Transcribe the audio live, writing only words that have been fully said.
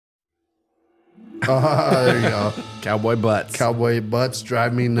There you go. Cowboy butts. Cowboy butts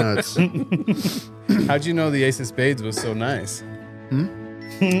drive me nuts. How'd you know the Ace of Spades was so nice?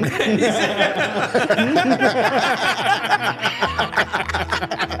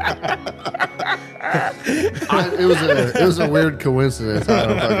 It was a weird coincidence. I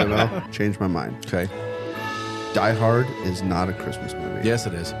don't fucking know. Changed my mind. Okay. Die Hard is not a Christmas movie. Yes,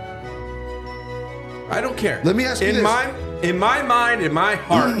 it is. I don't care. Let me ask you this. In my mind, in my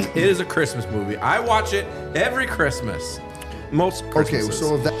heart, it is a Christmas movie. I watch it every Christmas. Most Christmases. Okay,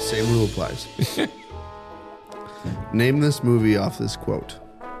 so if that same rule applies. Name this movie off this quote.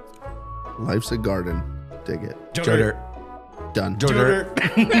 Life's a garden. Dig it. Joe Dirt. Done. Joe Dirt.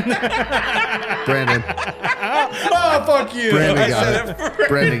 Brandon. Oh, fuck you. Brandon got it.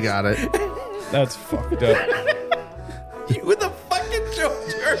 Brandon got it. That's fucked up. You with the fucking Joe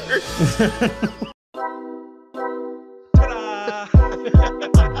Dirt.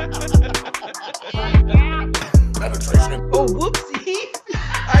 Oh, whoopsie.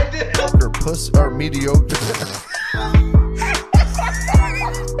 I did. Or puss or mediocre.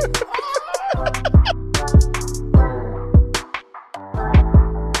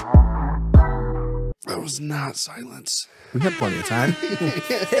 That was not silence. We had plenty of time.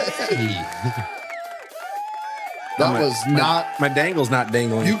 That was not. My dangle's not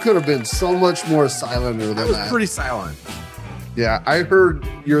dangling. You could have been so much more silenter than I was that. pretty silent. Yeah, I heard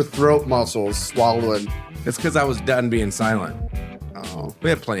your throat muscles swallowing. It's because I was done being silent. Oh, We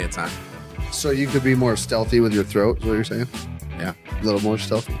had plenty of time. so you could be more stealthy with your throat. Is what you're saying? Yeah. A little more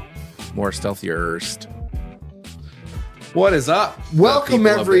stealthy. More stealthier. What is up? Welcome, the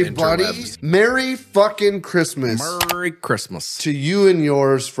people of the everybody. interwebs? Merry fucking Christmas Merry Christmas. to you and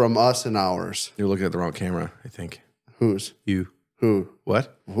yours from us and ours. You're looking at the wrong camera, I think. Whose? You. Who?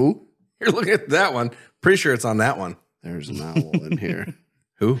 What? Who? You're looking at that one. Pretty sure it's on that one. There's an owl in here.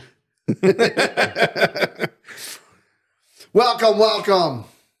 Who? Welcome, welcome.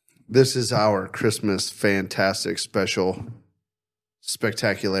 This is our Christmas fantastic special,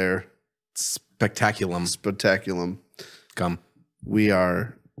 spectacular, Spectaculum. spectaculum. We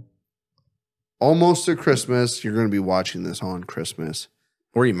are almost to Christmas. You're going to be watching this on Christmas.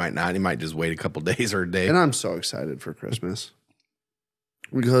 Or you might not. You might just wait a couple days or a day. And I'm so excited for Christmas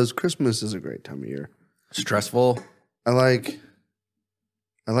because Christmas is a great time of year. Stressful. I like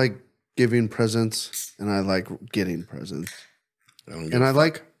giving presents and I like getting presents. And I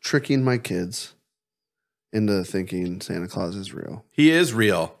like tricking my kids into thinking Santa Claus is real. He is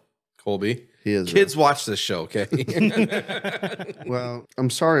real, Colby. He is Kids watch this show, okay? real. Well, I'm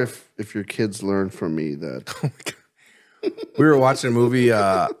sorry if your kids learn from me that We were watching a movie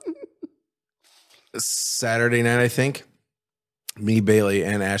Saturday night, I think. Me, Bailey,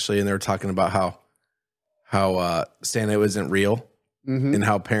 and Ashley, and they were talking about how Santa isn't real and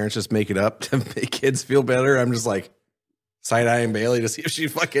how parents just make it up to make kids feel better. I'm just like side-eyeing Bailey to see if she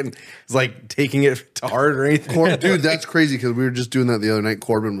fucking is like taking it to heart or anything. Dude, that's crazy because we were just doing that the other night.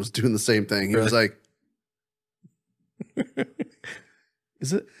 Corbin was doing the same thing. He was like,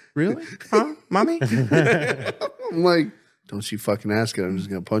 Is it really? Huh, mommy? I'm like, don't you fucking ask it. I'm just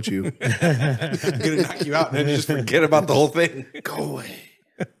going to punch you. I'm gonna knock you out and then you just forget about the whole thing. Go away.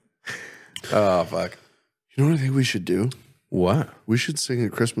 Oh, fuck. You know what I think we should do? What? We should sing a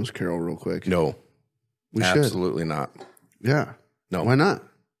Christmas carol real quick. No. We should. Absolutely not. Yeah. No. Why not?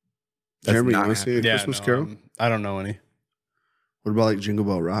 That's Jeremy, you not want to sing a Christmas no, carol? I don't know any. What about like Jingle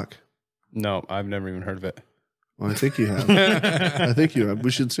Bell Rock? No, I've never even heard of it. Well, I think you have. I think you have. We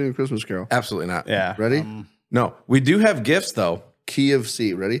should sing a Christmas carol. Absolutely not. Yeah. Ready? No. We do have gifts, though. Key of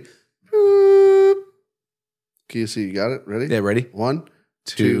C. Ready? Boop. Key of C. You got it? Ready? Yeah, ready? 1,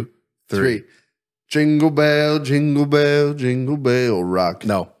 2, 2, 3. Jingle bell, jingle bell, jingle bell rock.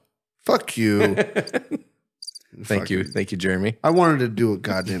 No. Fuck you. Thank you. Thank you, Jeremy. I wanted to do a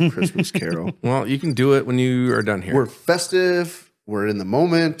goddamn Christmas carol. Well, you can do it when you are done here. We're festive. We're in the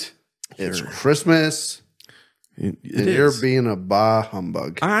moment. It's Sure. Christmas. It And is. you're being a bah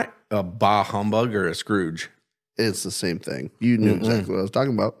humbug. A bah humbug or a Scrooge? It's the same thing. You knew exactly what I was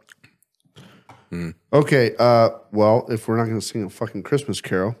talking about. Mm. Okay. Well, if we're not going to sing a fucking Christmas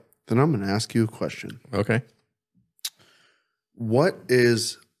carol, then I'm going to ask you a question. Okay. What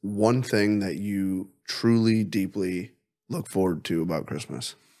is one thing that you truly, deeply look forward to about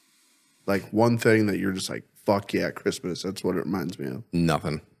Christmas? Like one thing that you're just like, fuck yeah, Christmas. That's what it reminds me of.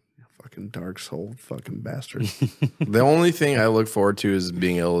 Nothing. Fucking dark soul, fucking bastard. The only thing I look forward to is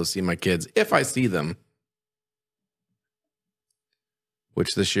being able to see my kids if I see them,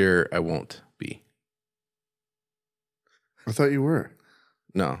 which this year I won't be. I thought you were.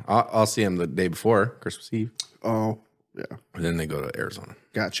 No, I'll see them the day before Christmas Eve, Oh, yeah. and then they go to Arizona.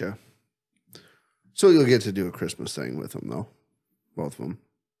 Gotcha. So you'll get to do a Christmas thing with them, though. Both of them.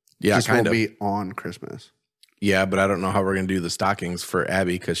 Yeah, Just kind won't of. be on Christmas. Yeah, but I don't know how we're going to do the stockings for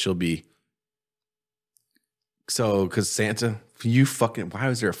Abby because she'll be. So, because Santa, you fucking, why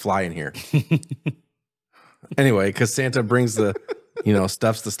was there a fly in here? Anyway, because Santa brings the,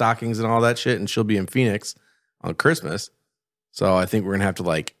 stuffs the stockings and all that shit, and she'll be in Phoenix on Christmas. So I think we're going to have to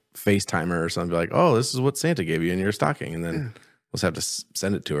like FaceTime her or something, be like, oh, this is what Santa gave you in your stocking. And then we'll just have to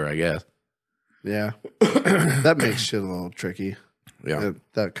send it to her, I guess. Yeah. That makes shit a little tricky. Yeah.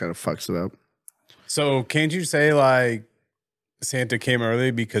 That kind of fucks it up. So can't you say like Santa came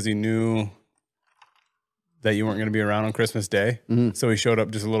early because he knew that you weren't going to be around on Christmas Day? Mm-hmm. So he showed up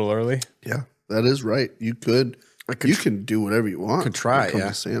just a little early? Yeah, that is right. You could you can do whatever you want. Could try, when it comes yeah.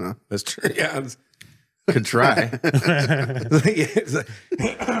 to Santa. That's true. Yeah. Could try.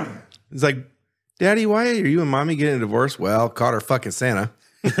 It's like, Daddy, why are you and Mommy getting a divorce? Well, caught her fucking Santa.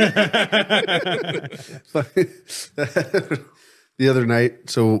 The other night,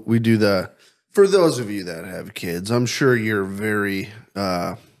 so we do for those of you that have kids, I'm sure you're very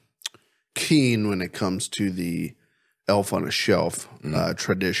keen when it comes to the elf on a shelf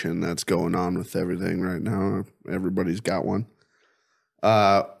tradition that's going on with everything right now. Everybody's got one.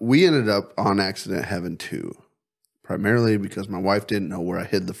 We ended up on accident having two, primarily because my wife didn't know where I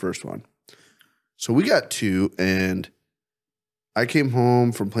hid the first one. So we got two, and I came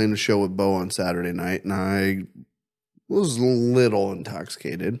home from playing a show with Bo on Saturday night, and I was a little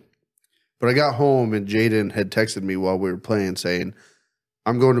intoxicated. But I got home, and Jaden had texted me while we were playing saying,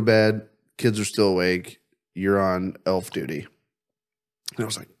 I'm going to bed. Kids are still awake. You're on elf duty. And I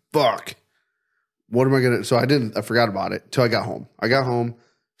was like, fuck. What am I going to? So I forgot about it till I got home. I got home,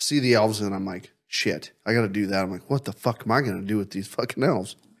 see the elves, and I'm like, shit, I got to do that. I'm like, what the fuck am I going to do with these fucking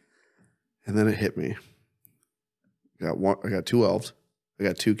elves? And then it hit me. I got two elves. I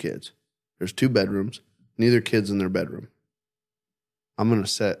got two kids. There's two bedrooms. Neither kid's in their bedroom. I'm going to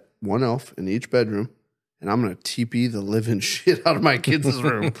set one elf in each bedroom, and I'm going to TP the living shit out of my kids'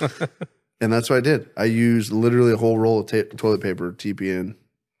 room. And that's what I did. I used literally a whole roll of toilet paper TP in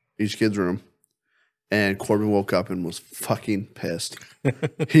each kid's room. And Corbin woke up and was fucking pissed.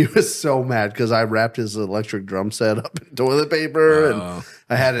 He was so mad because I wrapped his electric drum set up in toilet paper and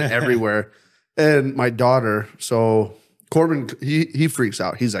I had it everywhere. And my daughter, so Corbin, he freaks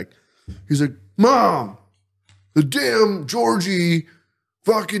out. He's like, Mom, the damn Georgie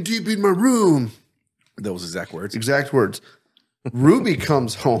fucking TP'd my room. Those exact words. Exact words. Ruby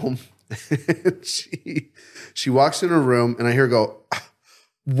comes home. And she walks in her room and I hear her go,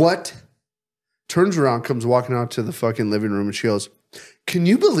 what? Turns around, comes walking out to the fucking living room and she goes, can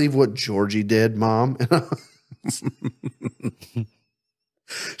you believe what Georgie did, Mom?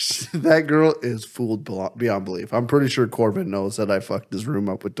 That girl is fooled beyond belief. I'm pretty sure Corbin knows that I fucked his room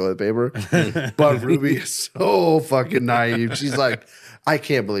up with toilet paper. But Ruby is so fucking naive. She's like, I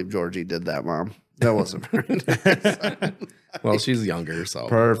can't believe Georgie did that, Mom. That wasn't very nice. Well, she's younger, so.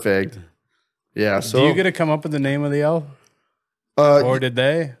 Perfect. Yeah. So do you get to come up with the name of the elf? Or did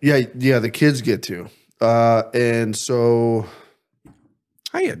they? Yeah, the kids get to. And so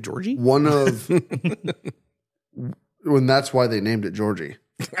Hiya, Georgie. one of when that's why they named it Georgie.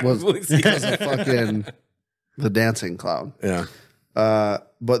 Was because of fucking the dancing clown. Yeah.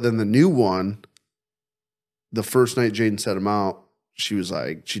 But then the new one, the first night Jaden set him out, she was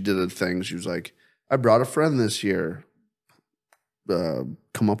like, she did a thing. She was like, I brought a friend this year.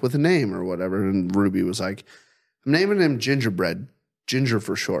 Come up with a name or whatever. And Ruby was like, I'm naming him Gingerbread. Ginger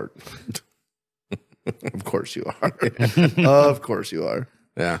for short. Of course you are. Of course you are.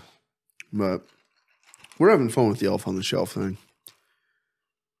 Yeah. But we're having fun with the elf on the shelf thing.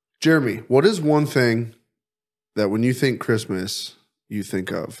 Jeremy, what is one thing that when you think Christmas, you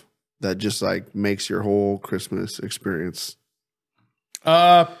think of that just like makes your whole Christmas experience?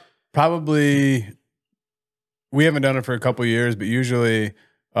 Probably we haven't done it for a couple years, but usually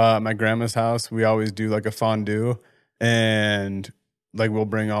at my grandma's house, we always do like a fondue and like we'll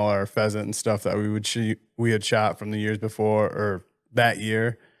bring all our pheasant and stuff that we had shot from the years before or that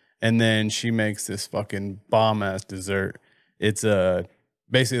year. And then she makes this fucking bomb ass dessert. It's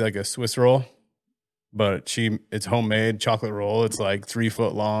basically like a Swiss roll, but it's homemade chocolate roll. It's like 3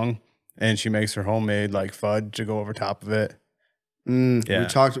 foot long, and she makes her homemade like fudge to go over top of it. Yeah.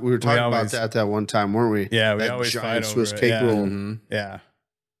 We were talking about that one time, weren't we? Yeah, we that always giant fight Swiss over cake it. roll. Mm-hmm. Yeah.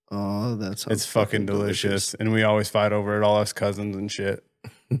 Oh, that's It's fucking delicious. And we always fight over it, all us cousins and shit.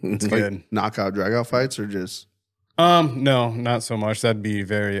 It's good. Like knockout dragout fights or just No, not so much. That'd be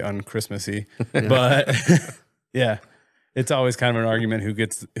very un-Christmassy. But yeah. It's always kind of an argument who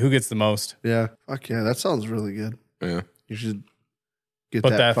gets the most. yeah. Fuck yeah, that sounds really good. Yeah. You should Get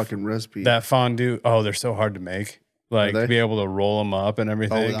But that fucking recipe. That fondue, oh, they're so hard to make. Like to be able to roll them up and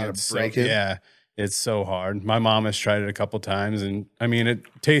everything. without It's breaking? yeah, it's so hard. My mom has tried it a couple times, and I mean, it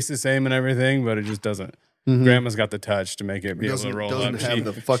tastes the same and everything, but it just doesn't. Grandma's got the touch to make it be able to roll up.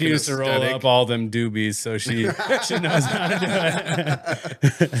 She used to roll up all them doobies, so she knows how to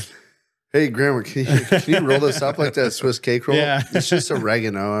do it. Hey, Grandma, can you roll this up like that Swiss cake roll? Yeah. It's just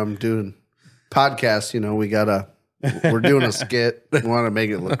oregano. I'm doing podcast. We're doing a skit. We want to make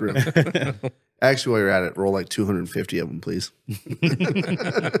it look real. Actually, while you're at it, roll like 250 of them, please.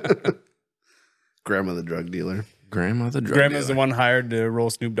 Grandma, the drug dealer. Grandma's the one hired to roll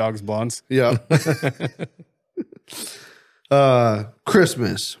Snoop Dogg's blunts. Yeah.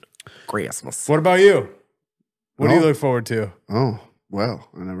 Christmas. What about you? What do you look forward to? Oh, well,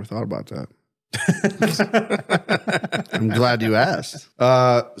 I never thought about that. I'm glad you asked.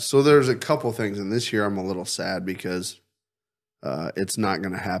 So there's a couple things, and this year I'm a little sad because it's not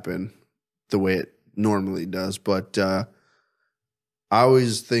going to happen the way it normally does. But I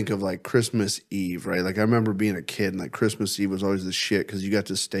always think of like Christmas Eve, right? Like I remember being a kid and like Christmas Eve was always the shit because you got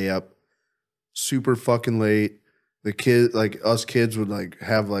to stay up super fucking late. The kid, like us kids would like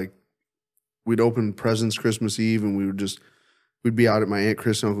have like, we'd open presents Christmas Eve and we'd be out at my Aunt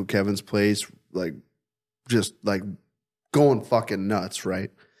Chris and Uncle Kevin's place, like just like going fucking nuts,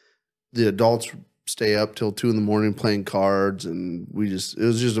 right? The adults stay up till 2 a.m. playing cards, and it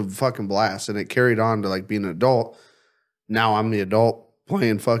was just a fucking blast. And it carried on to like being an adult. Now I'm the adult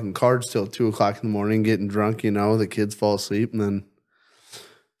playing fucking cards till 2 a.m, getting drunk, the kids fall asleep. And then,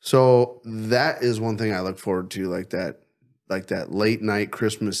 so that is one thing I look forward to, like that late night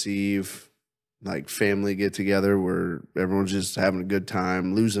Christmas Eve, like family get together where everyone's just having a good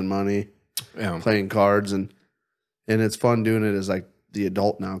time, losing money, playing cards. And it's fun doing it as like the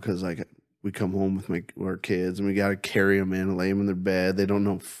adult now. Cause like we come home with our kids and we got to carry them in and lay them in their bed. They don't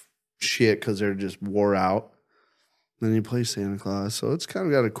know shit cause they're just wore out. Then you play Santa Claus. So it's kind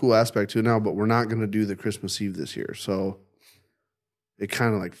of got a cool aspect to it now, but we're not going to do the Christmas Eve this year. So it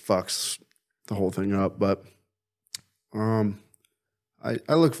kind of like fucks the whole thing up. But I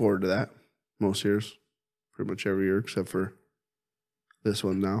look forward to that most years, pretty much every year except for this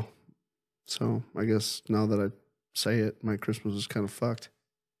one now. So I guess now that I say it, my Christmas is kind of fucked.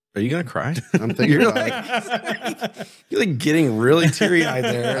 Are you gonna cry? I'm thinking about it. You're like getting really teary eyed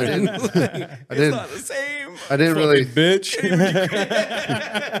there. I didn't. It's not the same. I didn't really, bitch.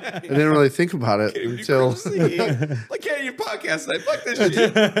 I didn't really think about it until. Like, yeah, your podcast tonight. Fuck this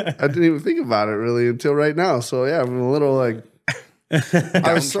shit. I didn't even think about it really until right now. So yeah, I'm a little like.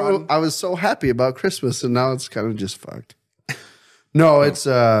 I was so happy about Christmas, and now it's kind of just fucked. No, it's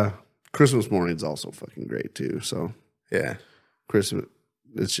Christmas morning's also fucking great too. So Yeah. Christmas.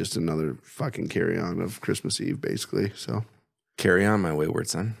 It's just another fucking carry on of Christmas Eve, basically. So Carry on, my wayward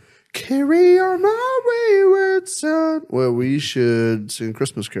son. carry on my wayward son. Well, we should sing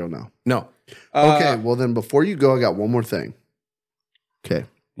Christmas Carol now. No. Okay, well then before you go, I got one more thing. Okay.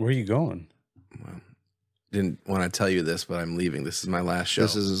 Where are you going? Didn't want to tell you this, but I'm leaving. This is my last show.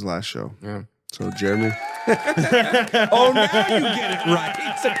 This is his last show. Yeah. So Jeremy. Oh, now you get it right.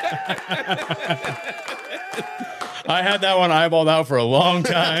 I had that one eyeballed out for a long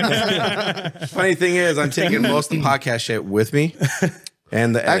time. Funny thing is, I'm taking most of the podcast shit with me.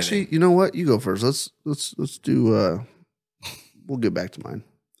 And the Actually, you know what? You go first. Let's do we'll get back to mine.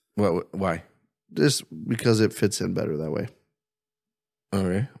 What? Why? Just because it fits in better that way.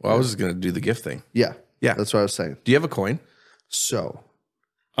 Okay. Well, I was just gonna do the gift thing. Yeah. Yeah. That's what I was saying. Do you have a coin? So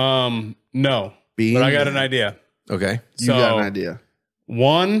No. Being But I got an idea. Okay. you got an idea.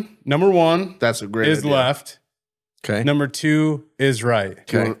 Number one That's a great is idea. left. Okay. Number 2 is right.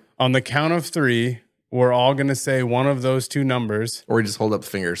 Okay. On the count of 3, we're all going to say one of those 2 numbers. Or we just hold up the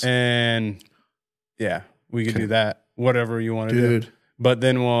fingers. And yeah, we could do that. Whatever you want to do. Dude. But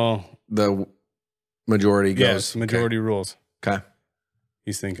then we'll. The majority goes. Yes, majority rules. Okay.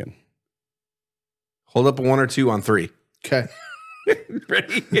 He's thinking. Hold up a 1 or 2 on 3. Okay.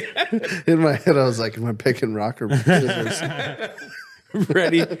 Ready? In my head, I was like, am I picking rock or scissors?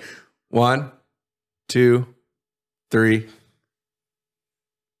 Ready? 1, 2, 3,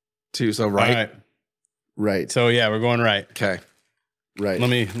 2. So All right. right. Right. So yeah, we're going right. Okay. Right. Let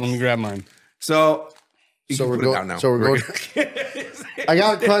me grab mine. So you So can we're put it going. down now. So we're going. I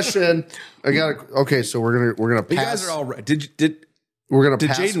got a question. Okay. So we're gonna pass. You guys are all right. Did We're gonna did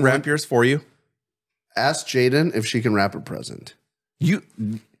pass Jaden one. wrap yours for you? Ask Jaden if she can wrap a present. You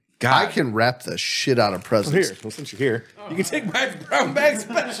God. I can wrap the shit out of presents. Here, well, since you're here, you can take my brown bag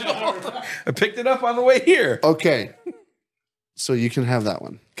special. I picked it up on the way here. Okay. So you can have that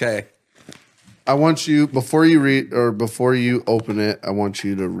one. Okay. I want you before you open it. I want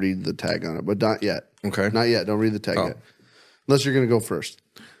you to read the tag on it, but not yet. Okay. Not yet. Don't read the tag yet, unless you're going to go first.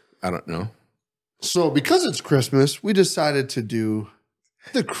 I don't know. So, because it's Christmas, we decided to do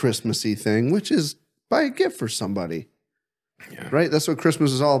the Christmassy thing, which is buy a gift for somebody. Yeah. Right? That's what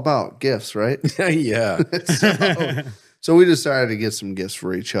Christmas is all about. Gifts, right? Yeah. So we decided to get some gifts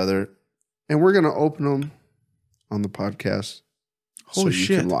for each other, and we're going to open them on the podcast. Holy so you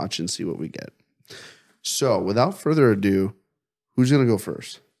shit. can watch and see what we get. So, without further ado, who's going to go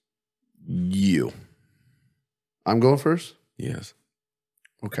first? You. I'm going first? Yes.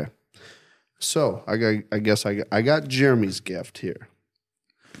 Okay. So, I guess I got Jeremy's gift here.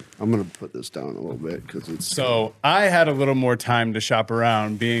 I'm going to put this down a little bit because it's... So I had a little more time to shop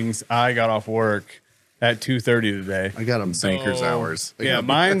around, being I got off work at 2:30 today. I got a Banker's hours. Yeah,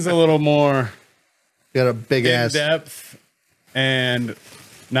 mine's a little more got a big in ass... depth and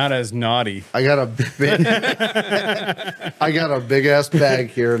not as naughty. I got a big... I got a big ass bag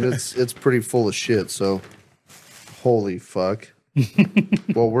here, and it's pretty full of shit, so... Holy fuck.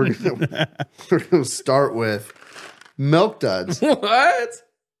 Well, we're gonna start with Milk Duds. What?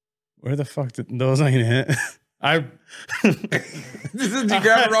 Where the fuck did those ain't hit? Did you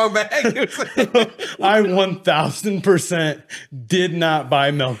grab the wrong bag? I 1000% did not buy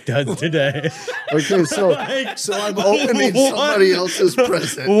Milk Duds today. Okay, so I'm opening somebody else's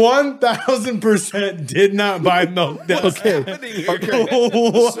present. 1000% did not buy Milk Duds. Okay.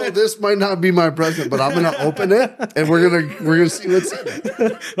 So this might not be my present, but I'm gonna open it and we're gonna see what's in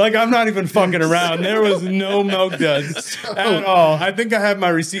it. Like, I'm not even fucking around. There was no Milk Duds at all. I think I have my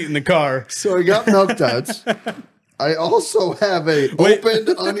receipt in the car. So I got Milk Duds. I also have a opened,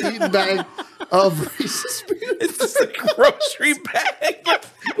 uneaten bag of Reese's Peanut Butter. It's a grocery bag.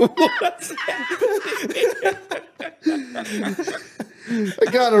 What's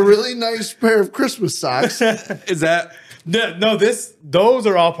I got a really nice pair of Christmas socks. Is that? No, those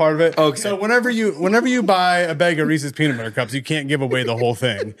are all part of it. Okay. So whenever you buy a bag of Reese's peanut butter cups, you can't give away the whole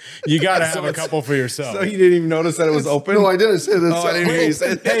thing. You got to have a couple for yourself. So you didn't even notice that it was open? No, I didn't say that. Oh, I didn't hear you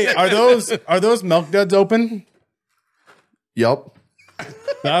say that. Hey, are those Milk Duds open? Yup.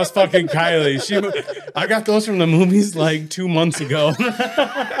 That was fucking Kylie. I got those from the movies like 2 months ago.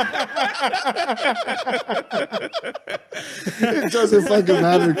 It doesn't fucking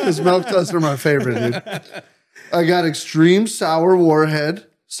matter because Milk Duds are my favorite, dude. I got Extreme Sour Warhead,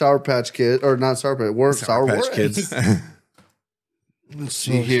 Sour Patch Kid, or not Sour Patch, Sour Patch Warhead. Kids. Let's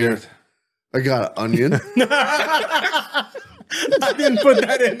see here. I got an onion. I didn't put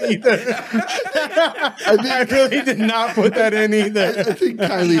that in either. I really did not put that in either. I think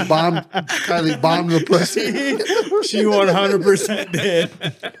Kylie bombed the pussy. She 100% did.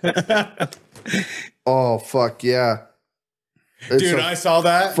 Oh fuck yeah. Dude, I saw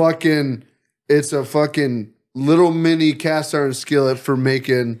that. It's a fucking little mini cast iron skillet for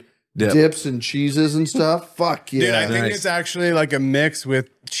making dips and cheeses and stuff. Fuck yeah. Dude, I think it's actually like a mix with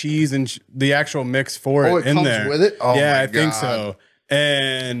cheese and the actual mix for it in comes there. with it? Oh yeah, my I think God. so.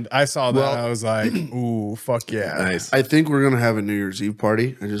 And I saw that. Well, I was like, ooh, fuck yeah. Nice. I think we're gonna have a New Year's Eve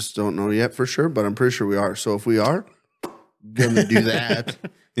party. I just don't know yet for sure, but I'm pretty sure we are. So if we are, gonna do that.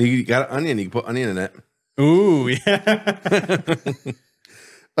 You got an onion. You can put onion in it. Ooh,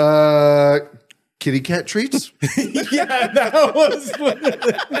 yeah. Kitty cat treats. Yeah, that was.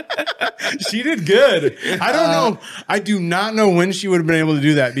 She did good. I don't know. I do not know when she would have been able to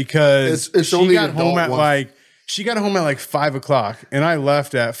do that because It's she only got home adult at ones. she got home at like 5 o'clock, and I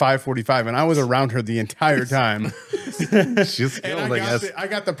left at 5:45, and I was around her the entire time. She's And skilled, I guess. I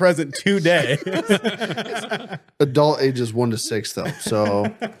got the present today. Adult ages 1 to 6 though,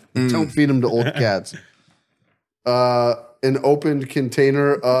 so don't feed them to old cats. An opened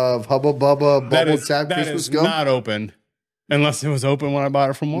container of Hubba Bubba Bubble Tap that Christmas is gum. not open, unless it was open when I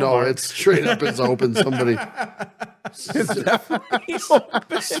bought it from Walmart. No, it's straight up. It's open. Somebody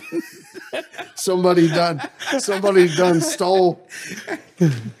done stole.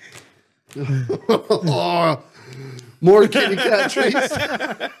 Oh, more kitty cat treats.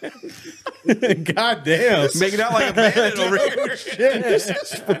 God damn. Make it out like a bandit over here. This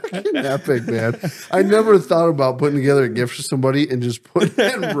is fucking epic, man. I never thought about putting together a gift for somebody and just putting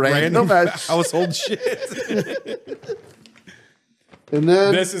in random household shit. And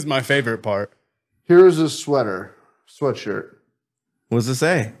then This is my favorite part. here's a sweatshirt. What does it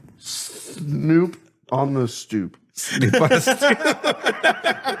say? Snoop on the stoop. Snoop on a stick.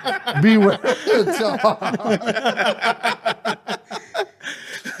 Beware the dog.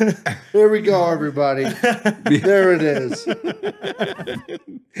 Here we go, everybody. There it is.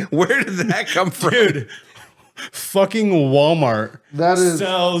 Where did that come from? Dude, fucking Walmart That is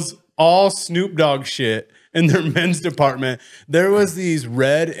sells all Snoop Dogg shit in their men's department. There was these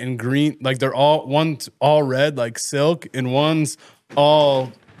red and green, like one's all red like silk and one's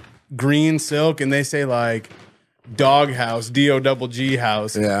all green silk, and they say like Dog House, DOGG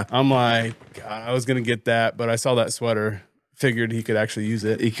house. Yeah. I'm like, God, I was gonna get that, but I saw that sweater, figured he could actually use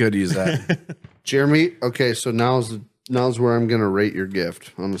it. He could use that. Jeremy, okay, so now's where I'm gonna rate your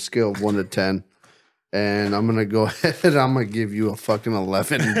gift on a scale of 1 to 10. And I'm gonna go ahead. I'm gonna give you a fucking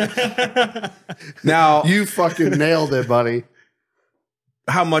 11. Now You fucking nailed it, buddy.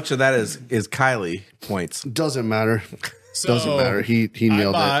 how much of that is Kylie points? Doesn't matter. So Doesn't matter. He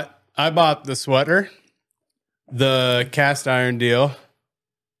nailed it. I bought the sweater, the cast iron deal,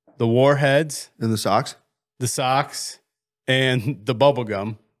 the warheads, And the socks. the socks, and the bubble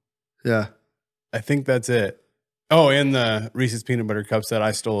gum. Yeah. I think that's it. Oh, and the Reese's peanut butter cups that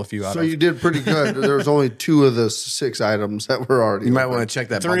I stole a few out So of. you did pretty good. There was only 2 of the 6 items that were already. You might open. want to check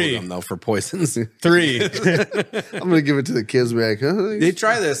that 3. bubblegum though for poisons. 3. I'm gonna give it to the kids. Be like, huh? Hey,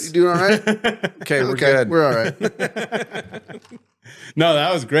 try this. You doing all right? Okay, we're good. We're all right. No,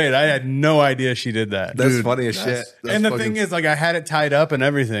 that was great. I had no idea she did that. That's Dude, funny as shit. that's And the fucking- thing is, like, I had it tied up and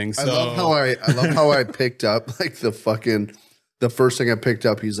everything. So I love how I picked up like the first thing I picked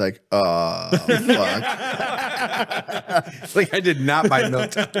up. He's like, fuck. Like I did not buy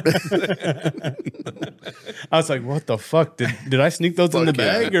notes. I was like, what the fuck? Did I sneak those in the Fuck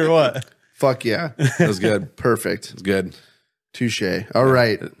yeah. bag or what? Fuck yeah. That was good. Perfect. It's good. Touche. All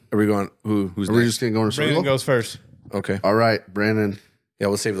right. Are we going? Who's Are we next? just gonna go in a Brandon circle? goes first. Okay. All right, Brandon. Yeah,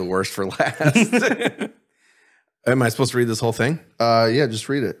 we'll save the worst for last. Am I supposed to read this whole thing? Yeah, just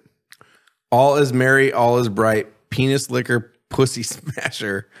read it. All is merry, all is bright. Penis liquor, pussy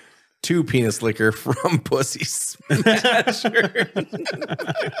smasher. 2 penis liquor from pussy smasher.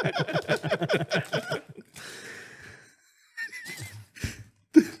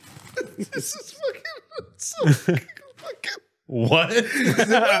 This is fucking. What?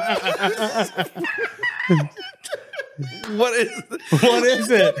 What is What is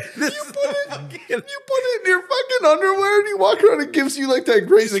it? this? You put it in your fucking underwear and you walk around and gives you like that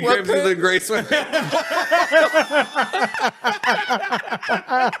gray The sweatpants. gray sweat.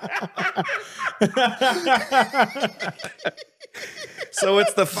 So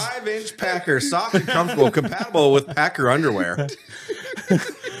it's the 5-inch Packer, soft and comfortable, compatible with Packer underwear.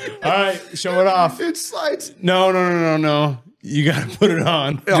 All right, show it off. It slides. No. You got to put it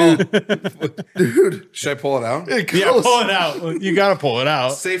on. Dude. Should I pull it out? It Yeah, goes. pull it out. You got to pull it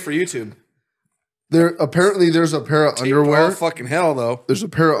out. Safe for YouTube. There's a pair of underwear. Oh, fucking hell, though. There's a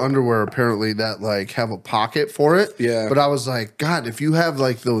pair of underwear apparently that like have a pocket for it. Yeah. But I was like, God, if you have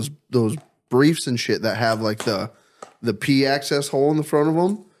like those briefs and shit that have like the P access hole in the front of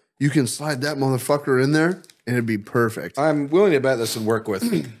them, you can slide that motherfucker in there and it'd be perfect. I'm willing to bet this would work with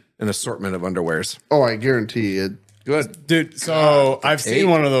an assortment of underwears. Oh, I guarantee it. Good. Dude, so I've seen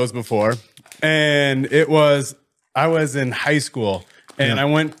 8. one of those before. And I was in high school and I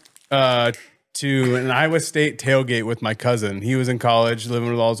went to an Iowa State tailgate with my cousin. He was in college,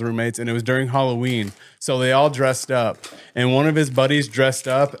 living with all his roommates, and it was during Halloween. So they all dressed up. And one of his buddies dressed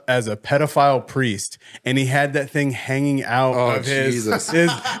up as a pedophile priest. And he had that thing hanging out of his,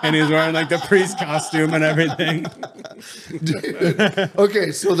 and he was wearing like the priest costume and everything.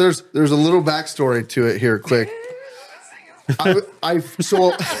 Okay, so there's a little backstory to it here, quick.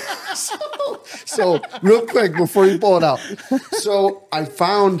 So real quick before you pull it out. So I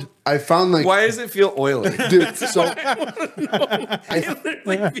found like Why does it feel oily? dude. So It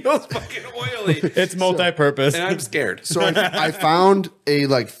like feels fucking oily. It's multi-purpose. And I'm scared. So I found a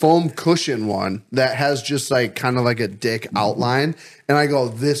like foam cushion one that has just like kind of like a dick outline, and I go,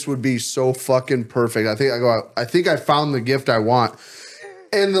 this would be so fucking perfect. I think I found the gift I want.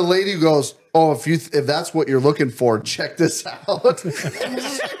 And the lady goes, oh, if that's what you're looking for, check this out.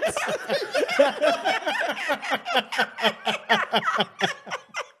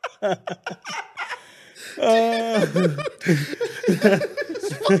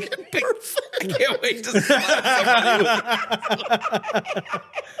 It's fucking perfect. I can't wait to slap somebody.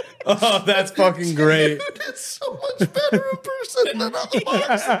 Oh, that's fucking great. It's so much better in person than on the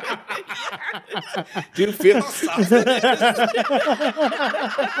box. Do you feel soft?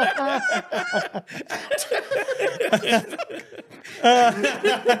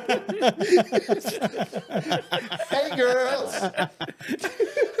 Hey, girls.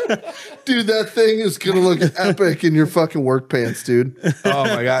 Dude, that thing is going to look epic in your fucking work pants, dude. Oh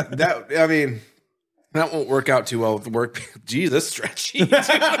my god. That won't work out too well with the work. Gee, this stretchy.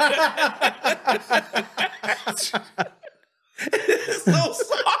 It's so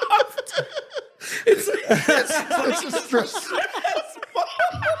soft. It's a stress.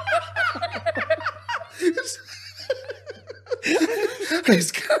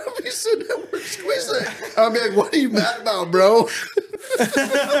 He's sitting there, we're squeezing. I'm like, what are you mad about, bro?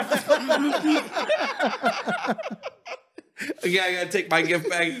 Yeah, I gotta take my gift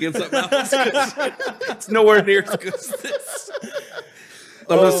back and get something else. It's nowhere near as good as this.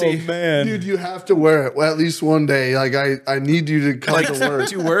 Let's see. Man. Dude, you have to wear it. Well, at least one day. Like I need you to come to work.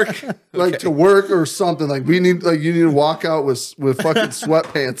 To work? Like to work or something. Like you need to walk out with fucking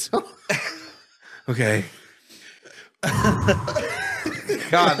sweatpants on. Okay.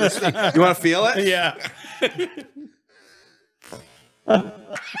 God, this thing, you want to feel it? Yeah.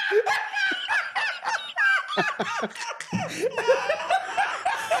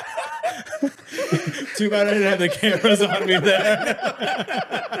 Too bad I didn't have the cameras on me there.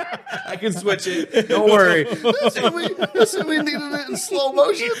 I can switch it. Don't worry. That's what we needed it in slow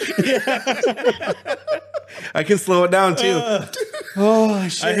motion. I can slow it down too. Oh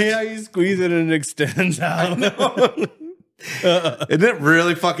shit! I hate how you squeeze it and it extends out. Isn't it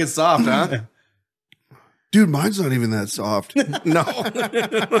really fucking soft, huh? Dude, mine's not even that soft. No.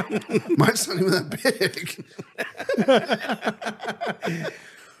 Mine's not even that big.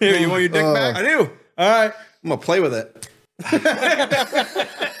 Here, you want your dick back? I do. All right. I'm gonna play with it.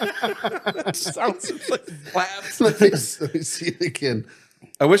 Sounds like flaps. Let me see it again.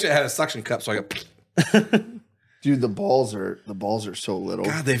 I wish it had a suction cup so I could. Dude, the balls are so little.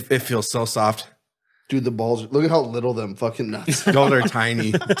 God, it feels so soft. Dude, the balls. Look at how little them fucking nuts. Oh, they're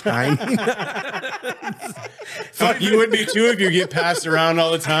tiny, tiny. Fuck, you would be too if you get passed around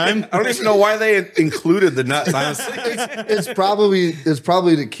all the time. I don't even know why they included the nuts. Honestly, It's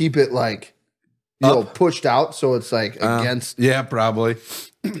probably to keep it like pushed out, so it's like against. Yeah, probably.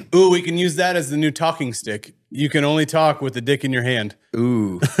 Ooh, we can use that as the new talking stick. You can only talk with the dick in your hand.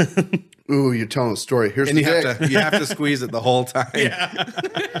 Ooh, Ooh, you're telling a story. Here's and the you dick. have to squeeze it the whole time. Yeah.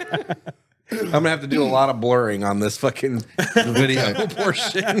 I'm gonna have to do a lot of blurring on this fucking video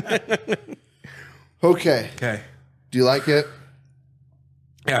portion. Okay. Okay. Do you like it?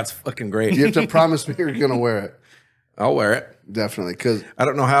 Yeah, it's fucking great. You have to promise me you're gonna wear it. I'll wear it. Definitely, because I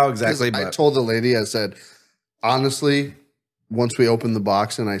don't know how exactly, I but told the lady, I said, honestly, once we open the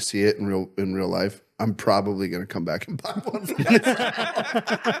box and I see it in real life, I'm probably gonna come back and buy one.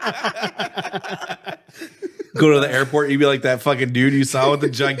 go to the airport, you'd be like that fucking dude you saw with the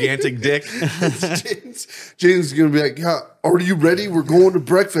gigantic dick. James is gonna be like, "Yeah, are you ready? We're going to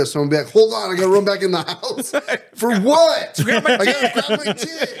breakfast." I'm gonna be like, "Hold on, I gotta run back in the house for what? I gotta grab my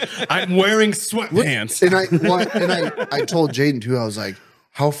dick." I'm wearing sweatpants. And I told Jaden too. I was like,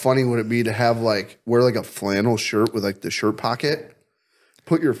 "How funny would it be to have wear a flannel shirt with the shirt pocket,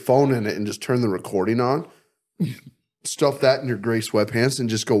 put your phone in it, and just turn the recording on, stuff that in your gray sweatpants, and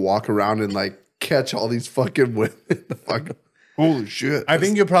just go walk around and catch all these fucking women." Holy shit! I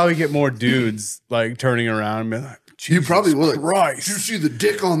think you'll probably get more dudes turning around and be like, You probably will. Christ. Did you see the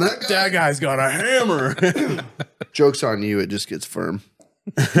dick on that guy? that guy's got a hammer. Joke's on you. It just gets firm.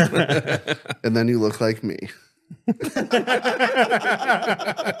 And then you look like me.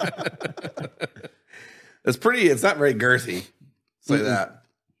 It's not very girthy. Say that.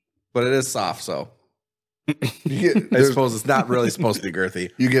 But it is soft, so I suppose it's not really supposed to be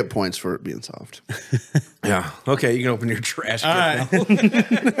girthy. You get points for it being soft. Yeah. Okay, you can open your trash can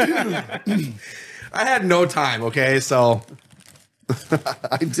right. now. I had no time, okay? So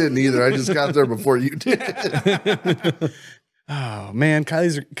I didn't either. I just got there before you did. Oh man,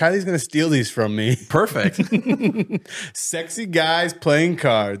 Kylie's gonna steal these from me. perfect. Sexy guys playing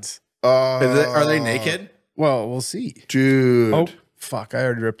cards. Are they naked? Well, we'll see. Dude. Oh fuck! I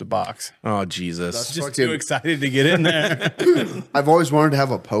already ripped the box. Oh Jesus. Just too excited to get in there. I've always wanted to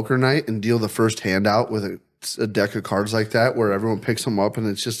have a poker night and deal the first hand out with a deck of cards like that where everyone picks them up and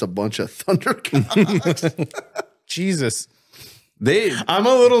it's just a bunch of thunder counts. Jesus. I'm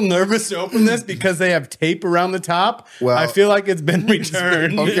a little nervous to open this because they have tape around the top. Well, I feel like it's been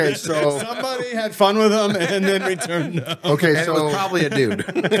returned. Okay, so somebody had fun with them and then returned them. okay, and so it was probably a dude.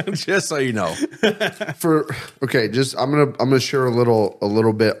 Just so you know. I'm gonna share a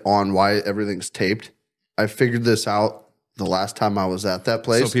little bit on why everything's taped. I figured this out the last time I was at that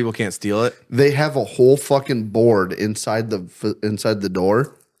place. So people can't steal it. They have a whole fucking board inside the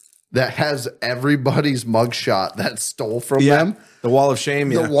door that has everybody's mugshot that stole from them. The wall of shame.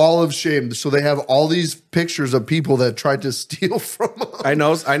 The wall of shame. So they have all these pictures of people that tried to steal from them. I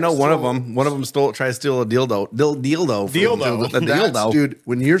know. One of them. One of them tried to steal a dildo. Dude,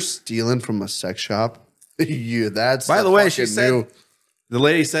 when you're stealing from a sex shop, that's. By the way, she fucking said the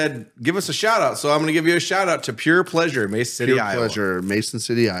lady said, "Give us a shout out." So I'm going to give you a shout out to Pure Pleasure, Mason City, Pure Iowa. Pleasure, Mason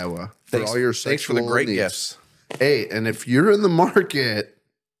City, Iowa, for all your sexual Thanks for the great needs. gifts. Hey, and if you're in the market,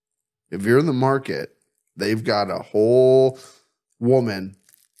 they've got a whole woman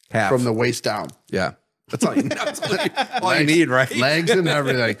Half. from the waist down. Yeah. That's all all you need, right? Legs and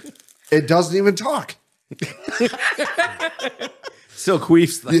everything. It doesn't even talk. Still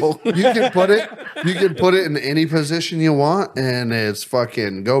queefs though. You can put it in any position you want, and it's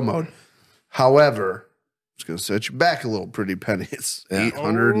fucking go mode. However, it's gonna set you back a little, pretty penny. It's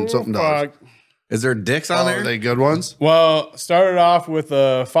 800 and something dollars. Is there dicks on there? Are they good ones? Well, started off with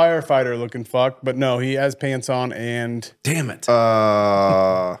a firefighter looking fuck, but no, he has pants on and Damn it.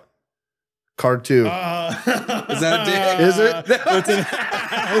 Card 2. Is that a dick? Is it?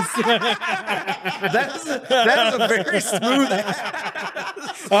 That is a very smooth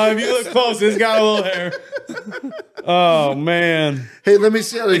if you look close, it's got a little hair. Oh man. Hey, let me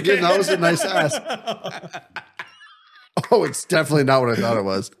see how they get. That was a nice ass. Oh, it's definitely not what I thought it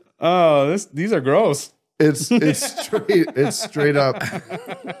was. Oh, these are gross. It's straight up.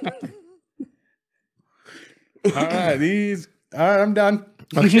 All right, I'm done.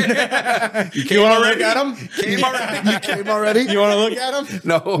 You want to look at them? You came already? You want to look at them?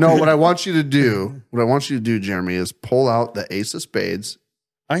 No. What I want you to do, Jeremy, is pull out the ace of spades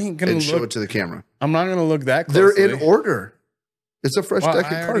I ain't gonna and show it look. to the camera. I'm not gonna look that They're closely. in order. It's a fresh Well,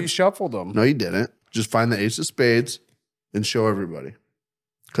 deck I of already cards. shuffled them. No, you didn't. Just find the ace of spades and show everybody.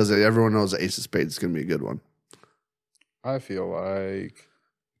 Because everyone knows the ace of spades is going to be a good one. I feel like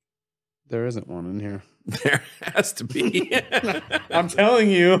there isn't one in here. There has to be. I'm telling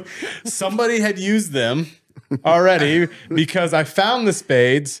you, somebody had used them already because I found the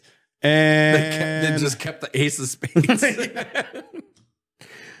spades and They just kept the ace of spades.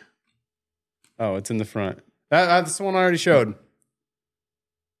 Oh, it's in the front. That's the one I already showed.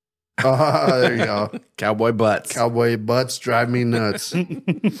 There you go. Cowboy butts. Cowboy butts drive me nuts.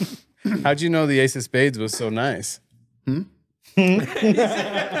 How'd you know the ace of spades was so nice?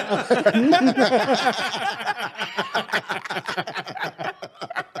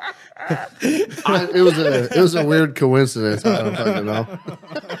 It was a weird coincidence. I don't fucking know.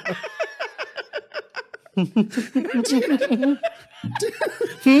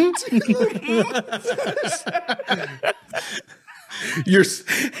 Your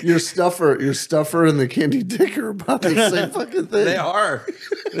stuffer and the candy dick are about the same fucking thing. They are.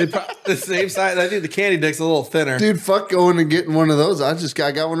 They the same size. I think the candy dick's a little thinner. Dude, fuck going and getting one of those. I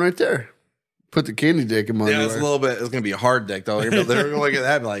got one right there. Put the candy dick in my Yeah, it's a little bit. It's gonna be a hard dick though. They're gonna look at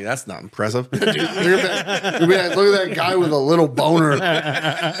that and be like, that's not impressive. Look at that guy with a little boner.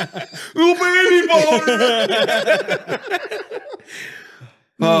 Little baby boner.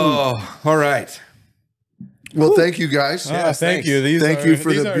 Oh, all right. Well, thank you guys. Oh, thank you. Thank you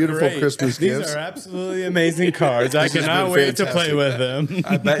for the beautiful great. Christmas These gifts. are absolutely amazing cards. I This has cannot been wait to fantastic. play with them.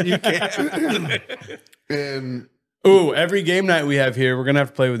 I bet you can. And Ooh, every game night we have here, we're gonna have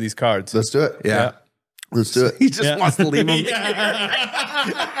to play with these cards. let's do it. Yeah. Let's do it. He just wants to leave them.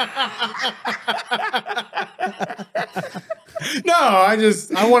 No, I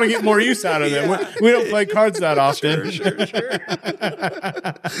want to get more use out of them. We don't play cards that often.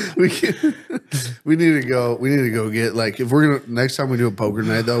 We need to go get, like, if we're gonna next time we do a poker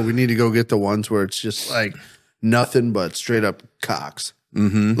night though, we need to go get the ones where it's just like nothing but straight up cocks.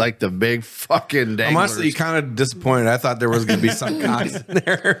 Mm-hmm. Like the big fucking danglers. I'm honestly kind of disappointed. I thought there was going to be some cocks in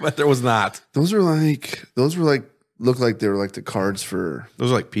there, but there was not. Those were like looked like they were like the cards for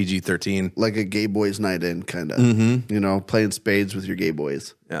Those are like PG-13. like a gay boys night in kind of. Mm-hmm. You know, playing spades with your gay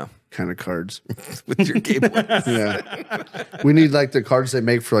boys Yeah. kind of cards. With your gay boys. Yeah. We need like the cards they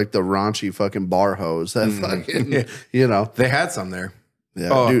make for like the raunchy fucking bar hose. That fucking, you know. They had some there. Yeah,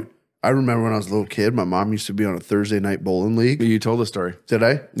 Oh. dude. I remember when I was a little kid, my mom used to be on a Thursday night bowling league. You told the story. Did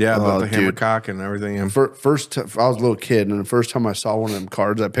I? Yeah, about the hammer dude. cock and everything. And I was a little kid, and the first time I saw one of them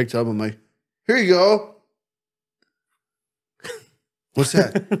cards, I picked it up. I'm like, "Here you go." What's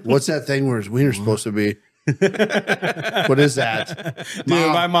that? What's that thing where his wiener's supposed to be? What is that? Dude,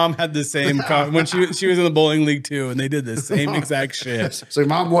 my mom had the same card when she was in the bowling league too, and they did the same exact shit. It's like,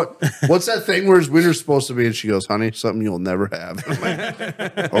 Mom, what's that thing where his wiener's supposed to be? And she goes, "Honey, something you'll never have." I'm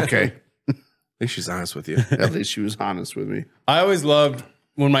like, okay. at least she's honest with you. At least she was honest with me. I always loved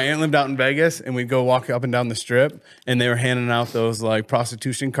when my aunt lived out in Vegas and we'd go walk up and down the strip and they were handing out those like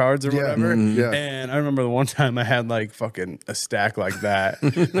prostitution cards or whatever. yeah. And I remember the one time I had like fucking a stack like that.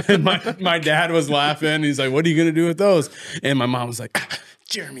 And my dad was laughing. He's like, "What are you going to do with those?" And my mom was like,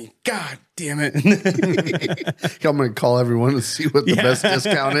 "Jeremy, God damn it." I'm going to call everyone and see what the best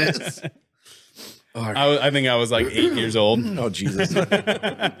discount is. I think I was like 8 years old. Oh, Jesus.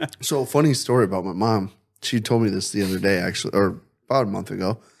 So, funny story about my mom. She told me this the other day, actually, or about a month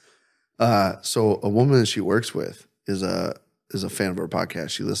ago. So, a woman that she works with is a fan of our podcast.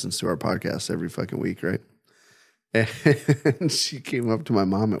 She listens to our podcast every fucking week, right? And she came up to my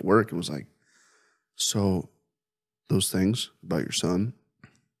mom at work and was like, so those things about your son,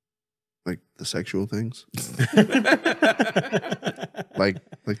 like the sexual things,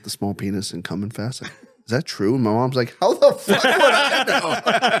 like the small penis and coming fast, like, is that true? And my mom's like, how the fuck would I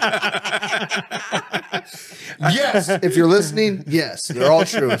know? Yes, if you're listening, yes, they're all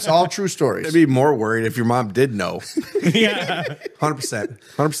true. It's all true stories. I'd be more worried if your mom did know. Yeah.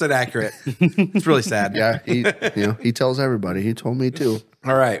 100% accurate. It's really sad. Yeah, he tells everybody. He told me too.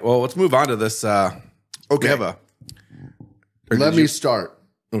 All right, well, let's move on to this. Okay. Let me start.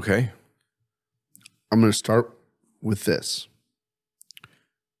 Okay. I'm going to start with this.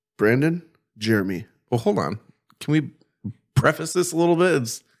 Brandon, Jeremy. Well, hold on. Can we preface this a little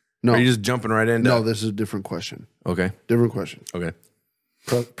bit? No. Are you just jumping right into? No, this is a different question. Okay. Different question. Okay.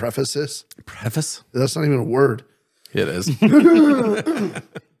 Preface this? Preface? That's not even a word. It is.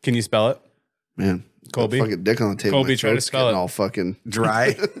 Can you spell it? Man. Colby? Fucking dick on the table. Colby, My try to throat's spell getting it. all fucking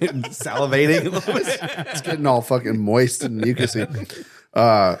Dry. Salivating a little bit. it's getting all fucking moist and mucusy.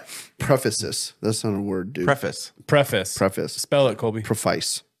 Prefaces. That's not a word, dude. Preface. Preface. Preface. Spell it, Colby.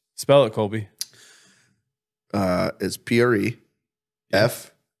 Preface. Spell it, Colby. It's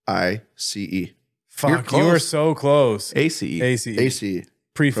PREFICE. Fuck, you were so close. ACE. ACE. AC.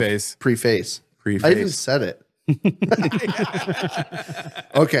 Preface. Preface. Preface. I even said it.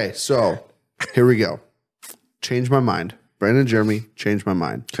 Okay, so here we go. Change my mind. Brandon, Jeremy, change my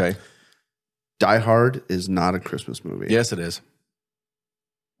mind. Okay. Die Hard is not a Christmas movie. Yes, it is.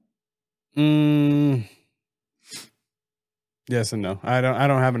 Yes and no. I don't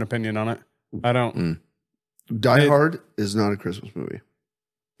have an opinion on it. I don't. Die Hard is not a Christmas movie.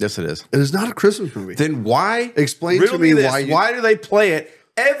 Yes, it is. It is not a Christmas movie. Then why? Explain riddle to me this. why. Why do they play it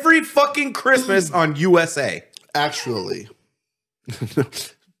every fucking Christmas on USA? Actually,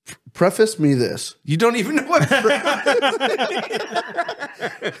 preface me this. You don't even know what.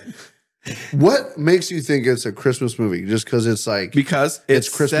 What makes you think it's a Christmas movie? Just because it's like Because it's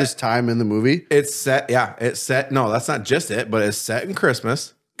Christmas set, time in the movie? It's set. Yeah, it's set. No, that's not just it, but it's set in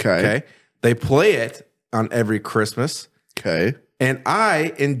Christmas. Okay. They play it on every Christmas, Okay. and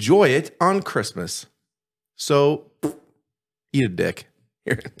I enjoy it on Christmas. So, eat a dick.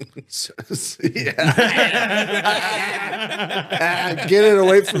 Here. Get it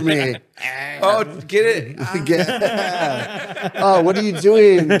away from me. Oh, get it? Oh, what are you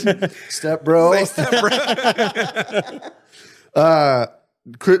doing, step bro? Say step, bro.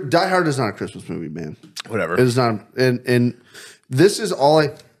 Die Hard is not a Christmas movie, man. Whatever. It is not, and this is all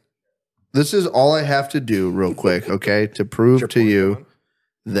I have to do real quick, okay, to prove to you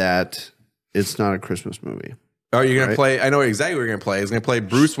that it's not a Christmas movie. Oh, you're going to play. I know exactly what you're going to play. He's going to play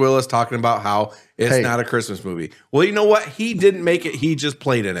Bruce Willis talking about how it's Hey. not a Christmas movie. Well, you know what? He didn't make it. He just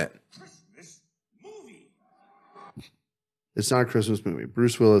played in it. It's not a Christmas movie.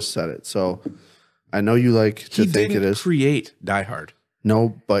 Bruce Willis said it, so I know you like to He think it didn't is. create Die Hard.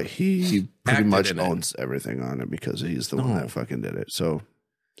 No, but he pretty Acted much in it. owns everything on it because he's the one that fucking did it. So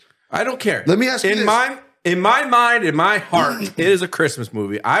I don't care. Let me ask you in this. my mind, in my heart, it is a Christmas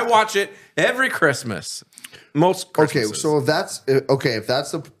movie. I watch it every Christmas. Most Christmases. okay, so if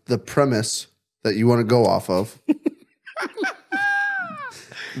that's the premise that you want to go off of,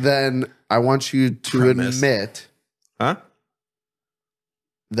 then I want you to admit huh?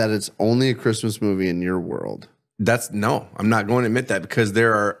 that it's only a Christmas movie in your world. No, I'm not going to admit that because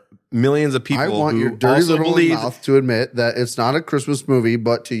there are millions of people I want who your dirty also little believe. mouth to admit that it's not a Christmas movie,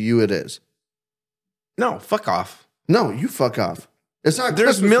 but to you it is. No, fuck off. No, you fuck off. It's not a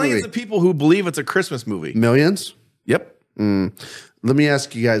There's Christmas millions movie. of people who believe it's a Christmas movie. Millions? Yep. Let me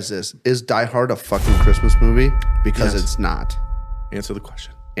ask you guys this. Is Die Hard a fucking Christmas movie? Because Yes. it's not. Answer the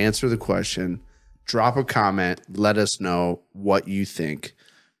question. Answer the question. Drop a comment. Let us know what you think.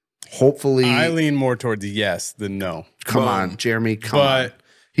 Hopefully, I lean more towards yes than no. come Boom. on, Jeremy, come on. But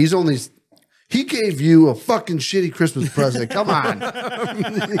He gave you a fucking shitty Christmas present. Come on.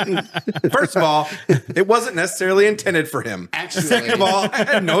 First of all, it wasn't necessarily intended for him. Second of all, I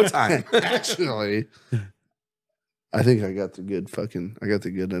had no time. Actually, I think I got the good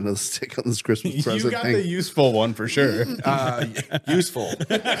end of the stick on this Christmas you present got thing. the useful one for sure. Useful.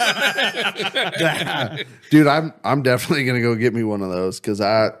 Dude, I'm definitely gonna go get me one of those because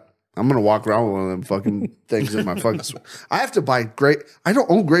I'm gonna walk around with one of them fucking things in my fucking. I have to buy I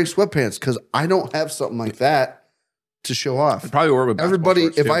don't own gray sweatpants because I don't have something like that to show off. Probably work with basketball Everybody,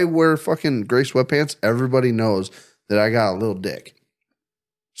 shorts, if too. I wear fucking gray sweatpants, everybody knows that I got a little dick.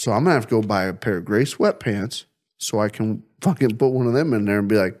 So I'm gonna have to go buy a pair of gray sweatpants so I can fucking put one of them in there and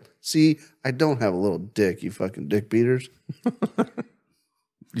be like, "See, I don't have a little dick, you fucking dick beaters."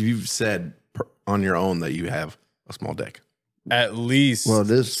 You've said on your own that you have a small dick. At least Well,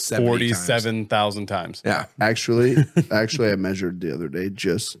 it is 47,000 times. Yeah. actually I measured the other day.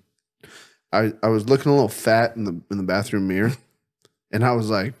 Just I was looking a little fat in the bathroom mirror, and I was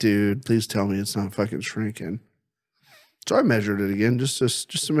like, dude, please tell me it's not fucking shrinking. So I measured it again just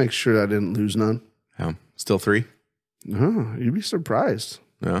to make sure I didn't lose none. Yeah. Still 3? No, you'd be surprised.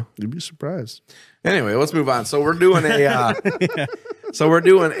 No. You'd be surprised. Anyway, let's move on. So we're doing a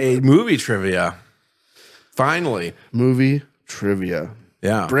movie trivia. Finally. Movie trivia.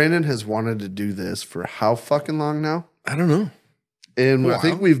 Yeah. Brandon has wanted to do this for how fucking long now? I don't know. And I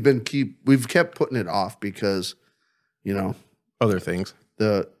think we've kept putting it off because, you know, Other things.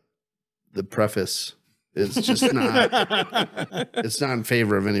 the preface is just not it's not in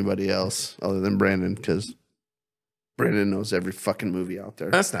favor of anybody else other than Brandon, because Brandon knows every fucking movie out there.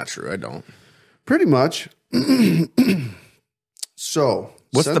 That's not true. I don't. Pretty much. So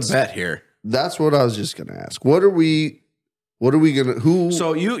What's the bet here? That's what I was just gonna ask. What are we gonna who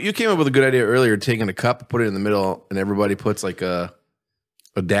So you came up with a good idea earlier, taking a cup, put it in the middle, and everybody puts like a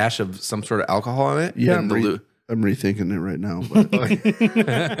dash of some sort of alcohol in it. Yeah, and I'm rethinking it right now, but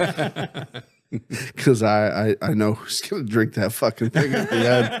because I know who's gonna drink that fucking thing at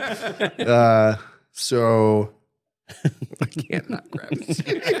the end. So I can't not grab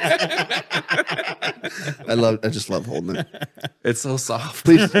it. I just love holding it. It's so soft.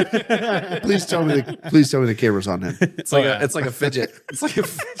 Please tell me the camera's on him. It's like a fidget. It's like a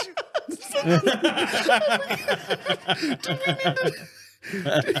fidget.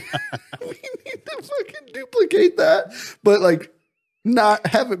 We need to fucking duplicate that, but like not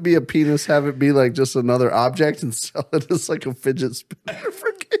have it be a penis, have it be like just another object and sell it as like a fidget spinner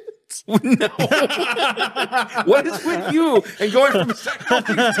for kids. No. What is with you and going from sexual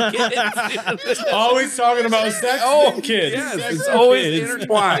things to kids? Always talking about sex and kids. Yes, Sex it's and always kids.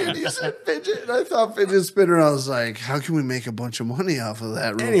 intertwined. You said fidget, and I thought fidget spinner. And I was like, how can we make a bunch of money off of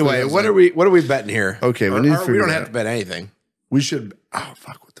that? Real Anyway, quick? what are we betting here? Okay, we Or- need to or figure we don't it have out. to bet anything. We should. Oh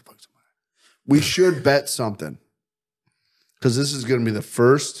fuck! What the fuck's going on? We should bet something because this is going to be the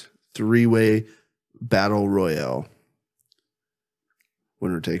first 3-way battle royale.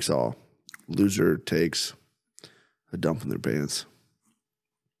 Winner takes all. Loser takes a dump in their pants.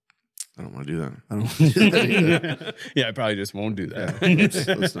 I don't want to do that. I don't want to do that either. Yeah, I probably just won't do that.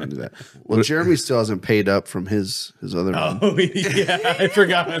 Let's not do that. Well, Jeremy still hasn't paid up from his other one. Oh, yeah, I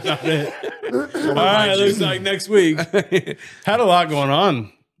forgot about it. All right, looks like next week. Had a lot going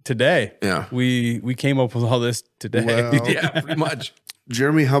on today. Yeah. We came up with all this today. Well, Yeah, pretty much.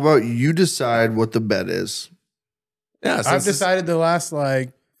 Jeremy, how about you decide what the bet is? Yeah, I've decided the last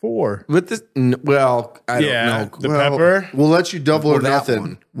like 4. with this. Well, I don't know. The pepper. We'll let you double Well, or that nothing.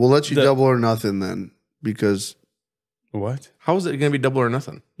 one. We'll let you The- double or nothing then, because What? How is it going to be double or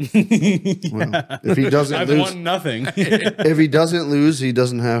nothing? well, if he doesn't I've lose, won nothing. if he doesn't lose, he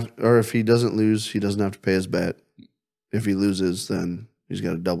doesn't have, or if he doesn't lose, he doesn't have to pay his bet. If he loses, then he's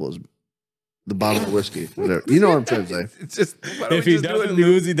got to double the bottle of whiskey. Whatever. You know what I'm trying to say. It's just why don't If we he just do doesn't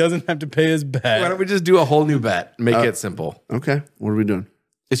lose, he doesn't have to pay his Why bet. don't we just do a whole new bet? Make it simple. Okay, what are we doing?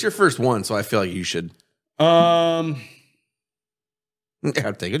 It's your first one, so I feel like you should Um,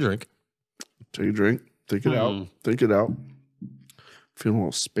 take a drink. Take a drink. Think it out. Think it out. Feeling a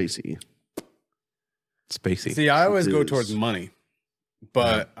little spacey. Spacey. see, I always go Is- towards money,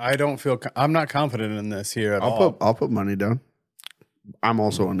 but I don't feel. I'm not confident in this here at all. I'll put money down. I'm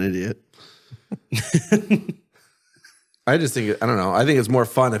also an idiot. I just think I don't know. I think it's more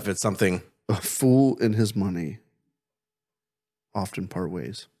fun if it's something. A fool and his money often part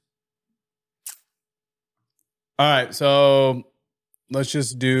ways. All right, so let's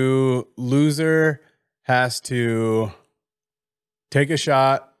just do loser has to take a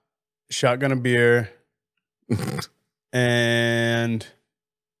shot, shotgun a beer, and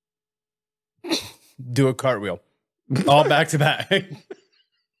do a cartwheel. All back to back.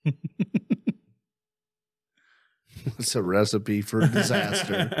 It's a recipe for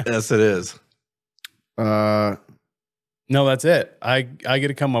disaster. Yes, it is. No, that's it. I get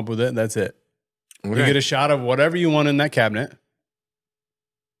to come up with it. That's it. You Okay. get a shot of whatever you want in that cabinet.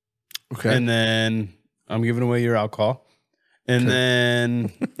 Okay. And then I'm giving away your alcohol. And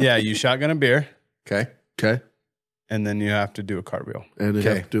then, yeah, you shotgun a beer. Okay. Okay. And then you have to do a cartwheel. And you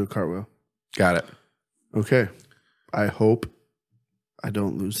Okay. have to do a cartwheel. Got it. Okay. I hope I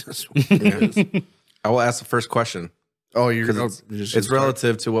don't lose this one. I will ask the first question Oh, you're because it's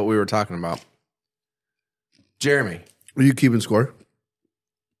relative to what we were talking about. Jeremy. Are you keeping score?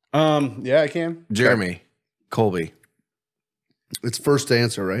 Yeah, I can. Jeremy. Colby. It's first to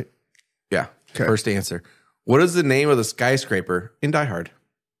answer, right? Yeah. Okay. First answer. What is the name of the skyscraper in Die Hard?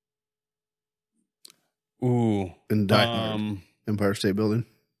 Ooh. In Die Hard. Empire State Building.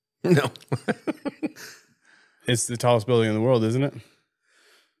 No. It's the tallest building in the world, isn't it?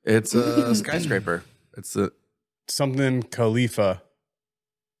 It's a skyscraper. It's a Something Khalifa.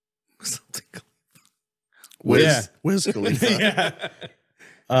 something. Yeah. Wiz Khalifa. Yeah.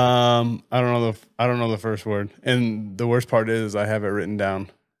 I don't know the first word. And the worst part is I have it written down.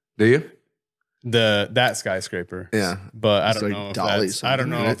 Do you? That skyscraper. Yeah. But I It's don't like know if Dolly that's I don't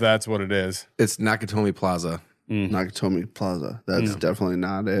know something, if that's what it is. It's Nakatomi Plaza. Nakatomi Plaza. That's definitely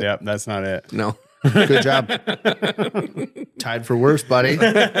not it. Yep, that's not it. No. Good job. Tied for worst, buddy.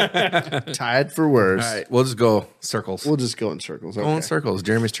 Tied for worst. All right. We'll just go circles. We'll just go in circles. Go in circles.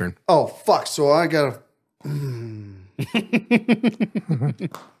 Jeremy's turn. Oh, fuck. So I got to.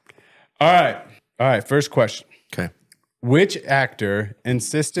 All right. First question. Okay. Which actor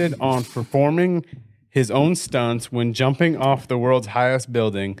insisted on performing his own stunts when jumping off the world's highest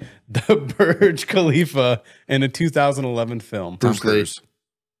building, the Burj Khalifa, in a 2011 film? Bruce Lee.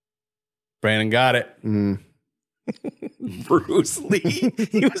 Brandon got it. Bruce Lee.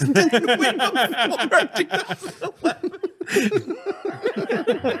 He was way before 2011.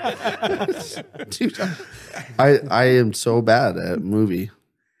 Dude, I am so bad at movie.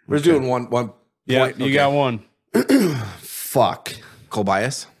 We're just doing one Yeah, point. you got one. Fuck. Cole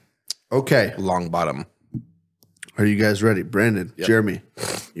Bias. Okay. Long bottom. Are you guys ready? Brandon, Jeremy,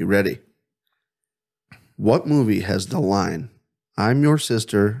 you ready? What movie has the line, I'm your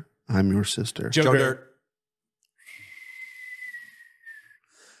sister, I'm your sister? Joe Dirt.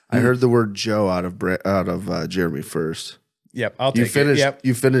 I heard the word Joe out of Jeremy first. Yep, I'll You take finished. it. Yep.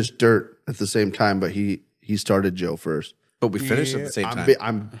 You finished Dirt at the same time, but he started Joe first. But we finished at the same time.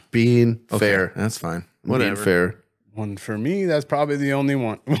 I'm being fair. That's fine. I'm being Whatever. fair. One for me, that's probably the only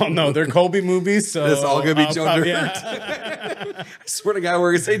one. Well, no, they're Kobe movies, so It's all gonna be I'll Joe probably- Dirt. yeah. I swear to God,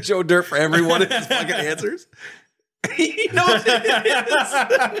 we're gonna say Joe Dirt for every one of his fucking answers. He knows it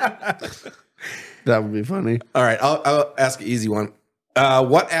is. That would be funny. All right, I'll ask an easy one.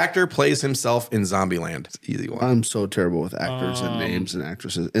 What actor plays himself in Zombieland? It's an easy one. I'm so terrible with actors and names and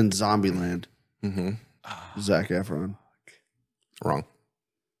actresses. In Zombieland, Zac Efron. Wrong.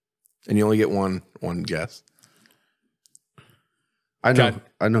 And you only get one guess. I God.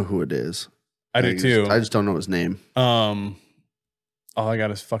 know who it is. I do too. I just don't know his name. All I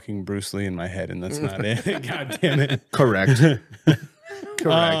got is fucking Bruce Lee in my head, and that's not it. God damn it. Correct.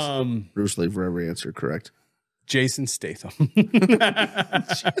 Correct. Bruce Lee for every answer. Correct. Jason Statham.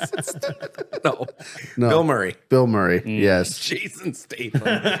 No. No. Bill Murray. Bill Murray. Yes. Jason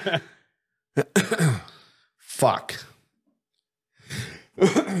Statham. Fuck.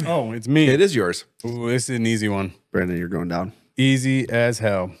 Oh, it's me. It is yours. Ooh, this is an easy one. Brandon, you're going down. Easy as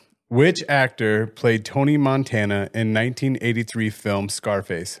hell. Which actor played Tony Montana in 1983 film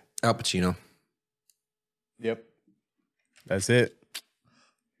Scarface? Al Pacino. Yep. That's it.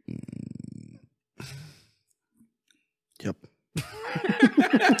 Yep.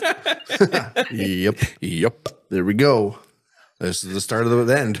 Yep. Yep. There we go. This is the start of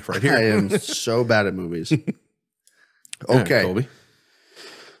the end right here. I am so bad at movies. All right, Okay. Colby.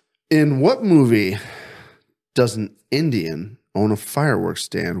 In what movie does an Indian own a fireworks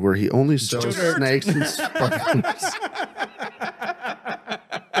stand where he only sells snakes and sparklers?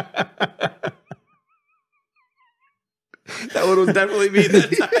 That one was definitely me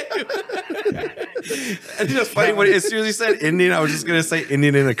that time. It's just funny when as soon as he said Indian, I was just gonna say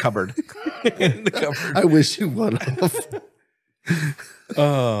Indian in a cupboard. In the cupboard. I wish you would have.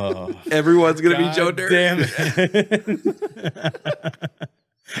 Oh, Everyone's gonna be God Joe Dirt. damn it.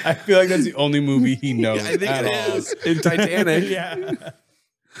 I feel like that's the only movie he knows. I think at it all. is in Titanic. Yeah.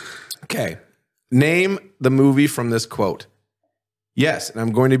 Okay. Name the movie from this quote. Yes, and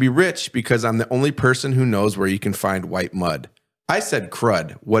I'm going to be rich because I'm the only person who knows where you can find white mud. I said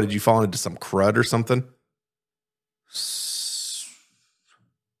crud. What, did you fall into some crud or something? It's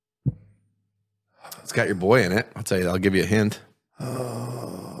got your boy in it. I'll tell you, I'll give you a hint.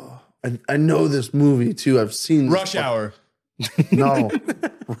 Oh, I know this movie too. I've seen this Rush Hour. No.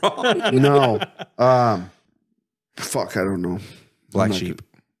 Wrong. No. Fuck, I don't know. Black I'm not Sheep.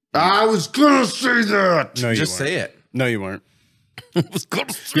 I was gonna say that. No, you Just weren't. say it. No, you weren't. I was going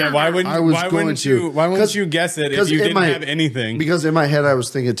to say Yeah, why wouldn't I was why going wouldn't to. you why wouldn't 'Cause- you guess it if 'cause you in didn't my- have anything? Because in my head I was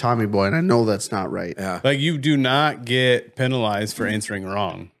thinking Tommy Boy, and I know that's not right. Yeah. Like you do not get penalized for answering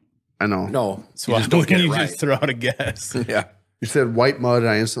wrong. I know. No. So You why just don't get wouldn't it you right. just throw out a guess? Yeah. You said white mud, and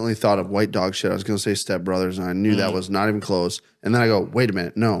I instantly thought of white dog shit. I was gonna say Step Brothers, and I knew that was not even close. And then I go, wait a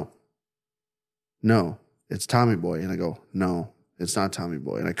minute, no, it's Tommy Boy, and I go, no, it's not Tommy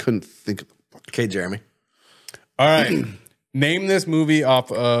Boy, and I couldn't think of. Okay, Jeremy. All right. Name this movie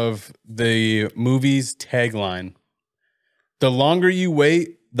off of the movie's tagline. The longer you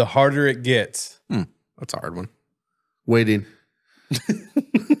wait, the harder it gets. That's a hard one. Waiting.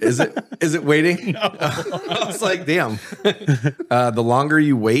 Is it waiting? No. I was like, damn. The longer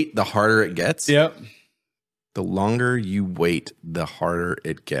you wait, the harder it gets. Yep. The longer you wait, the harder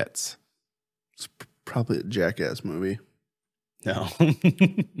it gets. It's probably a Jackass movie. No.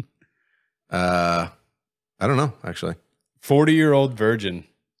 I don't know, actually. 40-Year-Old Virgin.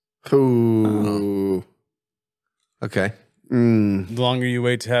 Ooh. Okay. The longer you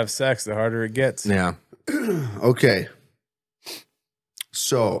wait to have sex, the harder it gets. Yeah. Okay.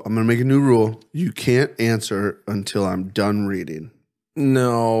 So I'm going to make a new rule. You can't answer until I'm done reading.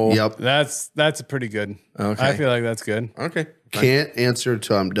 No. Yep. That's pretty good. Okay. I feel like that's good. Okay. Can't answer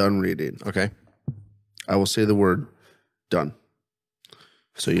until I'm done reading. Okay. I will say the word done.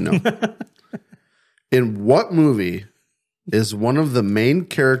 So you know. In what movie is one of the main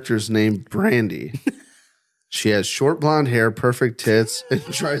characters named Brandy? She has short blonde hair, perfect tits, and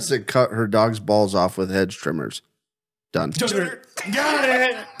tries to cut her dog's balls off with hedge trimmers. Done. Got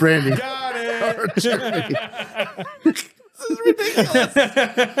it. Brandy. Got it. This is ridiculous.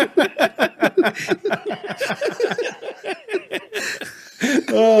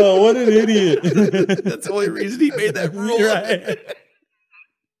 Oh, what an idiot. That's the only reason he made that rule. Right.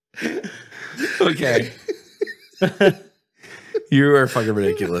 Okay. You are fucking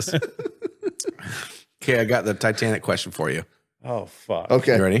ridiculous. Okay, I got the Titanic question for you. Oh, fuck.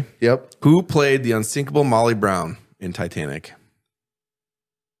 Okay. You ready? Yep. Who played the unsinkable Molly Brown in Titanic?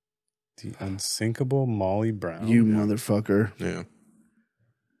 The unsinkable Molly Brown. You motherfucker. Yeah.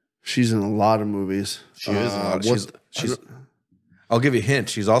 She's in a lot of movies. She is. She's I'll give you a hint.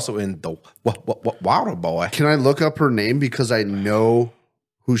 She's also in the Water Boy. Can I look up her name because I know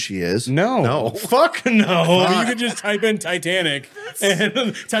who she is? No. Fuck no. You could just type in Titanic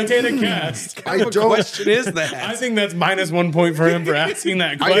and Titanic cast. I don't. Question is that? I think that's minus 1 point for him for asking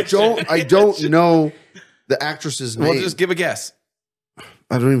that question. I don't know the actress's name. Well, just give a guess.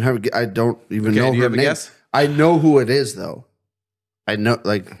 I don't even have. I don't even know do you her have a name. guess? I know who it is though. I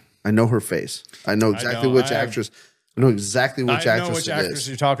know her face. I know exactly which actress. I know exactly which I know actress which it actress is.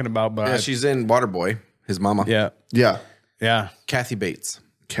 you're talking about, but Yeah, she's in Waterboy. His mama. yeah. Yeah, Kathy Bates.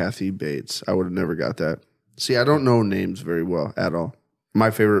 Kathy Bates. I would have never got that. See, I don't know names very well at all.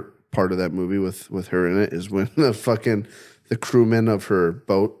 My favorite part of that movie with her in it is when the crewman of her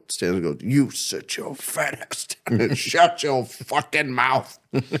boat stands and goes, "You sit your fat ass down and shut your fucking mouth."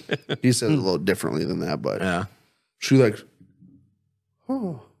 He says it a little differently than that, but Yeah. she like,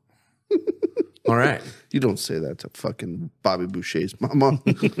 oh. All right. You don't say that to fucking Bobby Boucher's mama.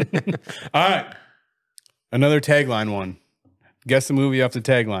 All right. Another tagline one. Guess the movie off the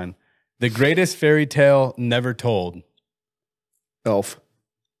tagline. The greatest fairy tale never told. Elf.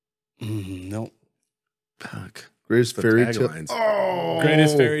 Nope. Fuck. Greatest fairy tale. taglines. Oh.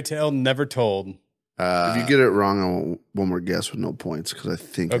 Greatest fairy tale never told. If you get it wrong, I want one more guess with no points because I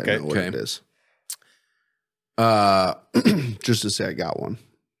think I know what it is. Just to say I got one.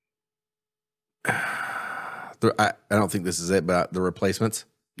 I don't think this is it, but The Replacements.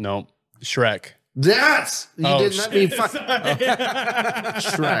 Nope. Shrek. That's you Oh, didn't let me shit. fuck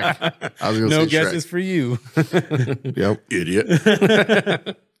Shrek. I was gonna No say guesses Shrek. for you. Yep. Idiot.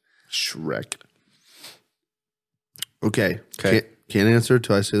 Shrek. Okay. Okay. Can't answer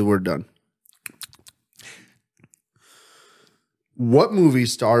till I say the word done. What movie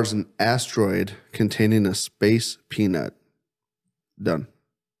stars an asteroid containing a space peanut? Done.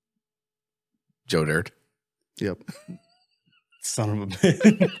 Joe Dirt. Yep. Son of a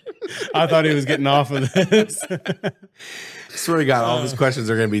bitch. I thought he was getting off of this. Swear to God, all these questions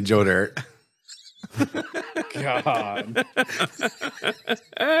are going to be Joe Dirt. God.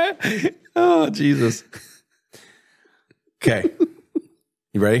 Oh, Jesus. Okay.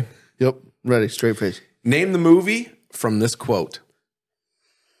 You ready? Yep. Ready. Straight face. Name the movie from this quote.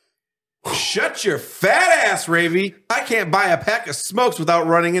 Shut your fat ass, Ravy. I can't buy a pack of smokes without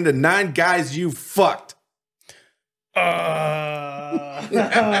running into 9 guys you fucked.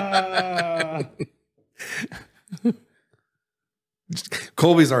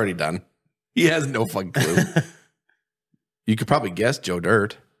 Colby's already done. He has no fucking clue. You could probably guess Joe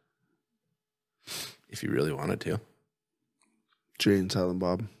Dirt if you really wanted to. Jay and Silent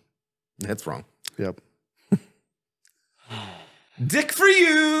Bob. That's wrong. Yep. Dick for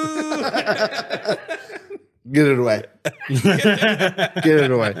you. Get it away. Get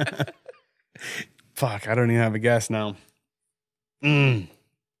it away. Fuck, I don't even have a guess now. All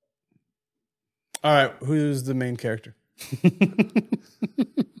right, who's the main character?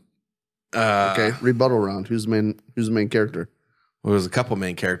 Okay, rebuttal round. Who's the main character? Well, there's a couple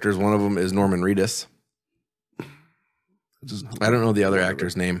main characters. One of them is Norman Reedus. I don't know the other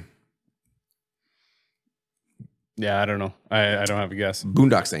actor's name. Yeah, I don't know. I don't have a guess.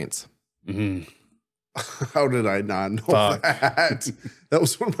 Boondock Saints. Mm-hmm. How did I not know that? That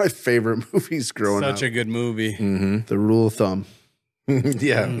was one of my favorite movies growing up. Such a good movie. Mm-hmm. The rule of thumb.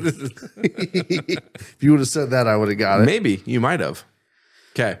 Yeah. If you would have said that, I would have got it. Maybe. You might have.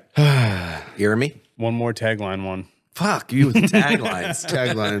 Okay. Hear me? One more tagline one. Fuck you with taglines.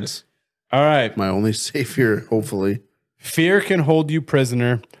 Taglines. All right. My only savior, hopefully. Fear can hold you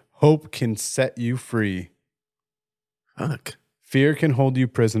prisoner. Hope can set you free. Fuck. Fear can hold you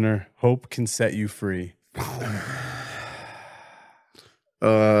prisoner. Hope can set you free. I'm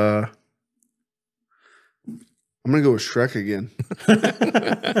gonna go with Shrek again.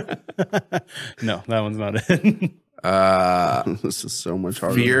 No, that one's not it. This is so much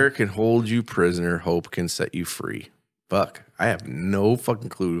harder. Fear can hold you prisoner. Hope can set you free. Fuck. I have no fucking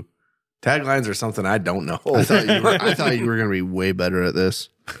clue. Taglines are something I don't know. I thought you were gonna be way better at this.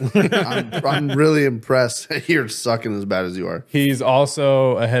 I'm really impressed that you're sucking as bad as you are. He's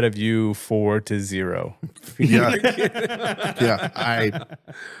also ahead of you 4-0. Yeah, yeah.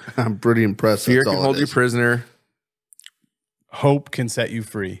 I'm pretty impressed. Fear That's can all hold it you is. prisoner. Hope can set you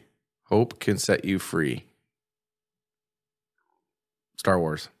free. Hope can set you free. Star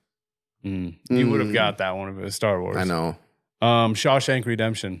Wars. You would have got that one if it was Star Wars. I know. Shawshank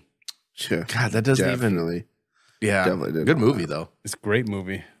Redemption. Yeah, God, that doesn't definitely. even. Yeah. Definitely did Good know movie, that. though. It's a great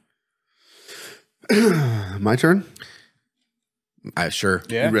movie. My turn. Sure.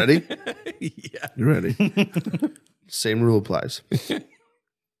 Yeah. You ready? Yeah. You ready? Same rule applies.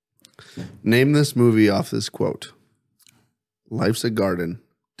 Name this movie off this quote. Life's a garden.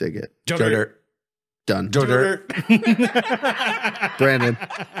 Dig it. Joe Joe Dirt. Dirt. Done. Joe Dirt. Brandon.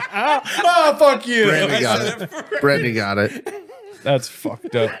 Oh, fuck you. Brandon got it. Brandon got it. That's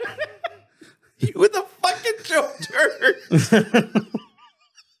fucked up. You with the fucking Joe Dirt.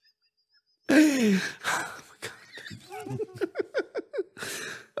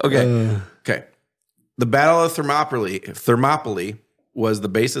 Okay. Okay. The Battle of Thermopylae was the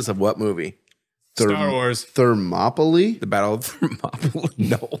basis of what movie? Star Wars. Thermopylae? The Battle of Thermopylae.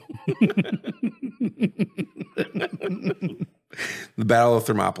 No. The Battle of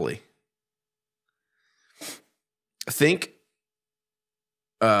Thermopylae. Think.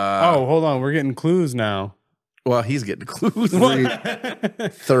 Oh, Hold on. We're getting clues now. Well, he's getting clues. Thermopylae.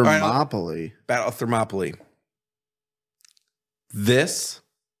 Battle of Thermopylae. This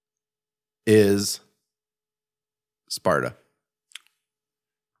is Sparta.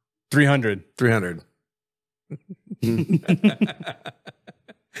 300. 300.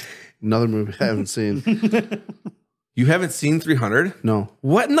 Another movie I haven't seen. You haven't seen 300? No.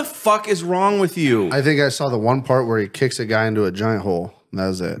 What in the fuck is wrong with you? I think I saw the one part where he kicks a guy into a giant hole. That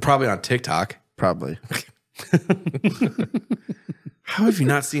was it. Probably on TikTok. Probably. How have you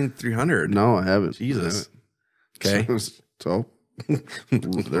not seen 300? No, I haven't. Jesus. I haven't. Okay. So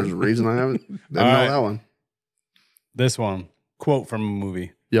there's a reason I haven't. Didn't know that one. This one. Quote from a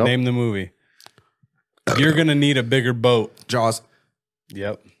movie. Yep. Name the movie. You're going to need a bigger boat. Jaws.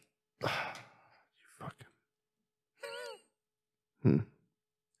 Yep.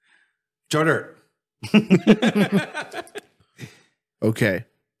 Joe Dirt. Okay.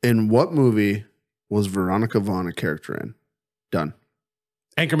 In what movie was Veronica Vaughn a character in? Done.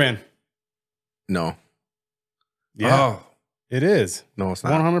 Anchorman. No. Yeah. Oh. It is. No, it's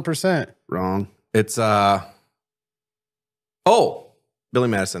not. 100%. Wrong. It's Billy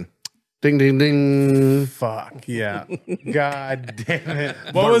Madison. Ding, ding, ding. Fuck. Yeah. God damn it.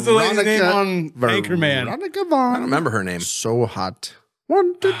 What was the lady's name on Anchorman? Veronica I Vaughn. don't remember her name. So hot.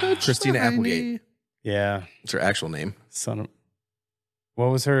 Want to touch Christina the Applegate. honey. Yeah. It's her actual name. Son of.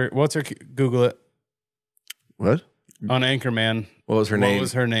 What's her? Google it. What? On Anchorman. What was her name? What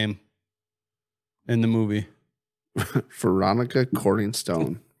was her name in the movie? Veronica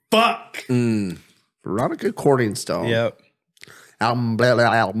Cordingstone. Fuck. Veronica Cordingstone. Yep. I I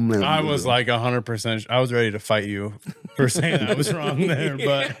was like 100%. I was ready to fight you for saying I was wrong there,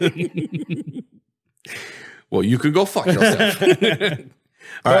 but Well, you could go fuck yourself. All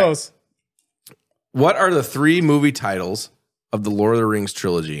right. close. What are the 3 movie titles of the Lord of the Rings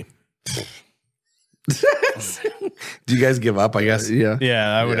trilogy? Do you guys give up, I guess? Yeah.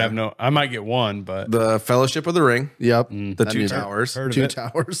 Yeah, I would have no. I might get one, but The Fellowship of the Ring, Yep. The I Two knew that. Towers, heard of Two it.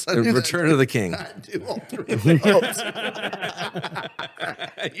 Towers. I and knew that. Return of the King. I do all 3 of those.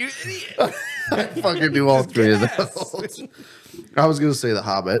 You idiot. I fucking do all 3 of those. I was going to say The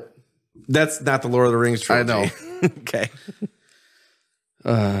Hobbit. That's not the Lord of the Rings trilogy. I know. Okay.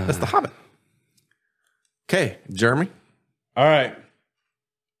 That's The Hobbit. Okay, Jeremy. All right.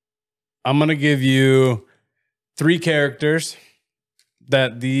 I'm going to give you 3 characters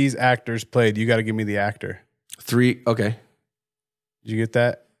that these actors played. You got to give me the actor. 3. Okay. Did you get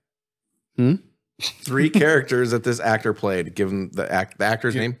that? 3 characters that this actor played. Give him the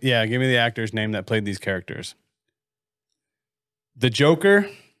actor's name. Yeah, give me the actor's name that played these characters. The Joker,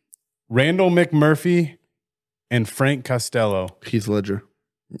 Randall McMurphy, and Frank Costello. Heath Ledger.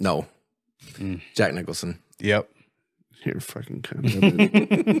 No. Jack Nicholson. Yep. You're fucking kind of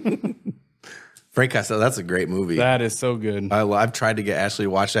it. Frank Costello. That's a great movie. That is so good. I've tried to get Ashley to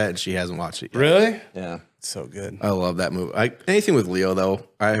watch that, and she hasn't watched it yet. Really? Yeah. So good. I love that movie. Anything with Leo, though,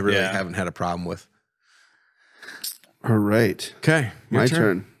 I really haven't had a problem with. All right. Okay. My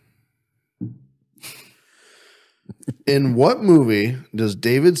turn. In what movie does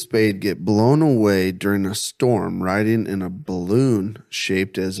David Spade get blown away during a storm riding in a balloon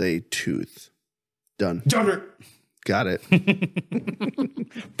shaped as a tooth? Done. Joker. Got it.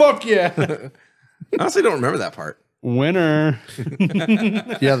 Fuck yeah. Honestly, don't remember that part. Winner.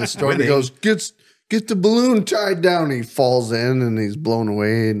 Yeah, the story goes, get the balloon tied down. He falls in and he's blown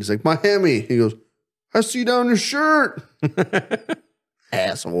away. And he's like, my Hemi. He goes, I see down your shirt.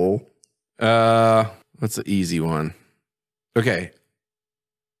 Asshole. What's the easy one? Okay.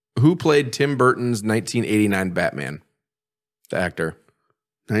 Who played Tim Burton's 1989 Batman? The actor.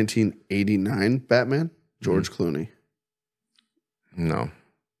 1989 Batman? George Clooney. No.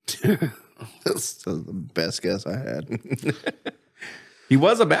 That's the best guess I had. He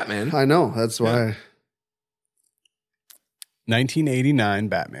was a Batman. I know. That's why. 1989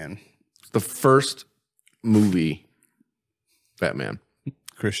 Batman. The first movie Batman.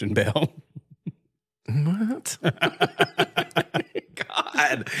 Christian Bale. What?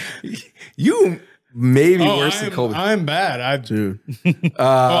 God. You may be worse than Colby. I'm bad. Dude,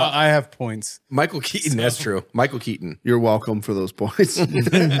 I have points. Michael Keaton, that's true. Michael Keaton. you're welcome for those points.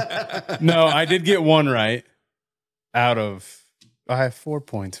 No, I did get one right out of. I have 4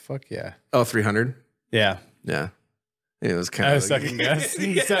 points. Fuck yeah. Oh, 300? Yeah. Yeah. It was I kind had of a second guess.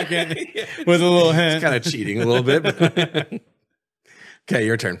 Second with a little hint. kind of cheating a little bit. Okay,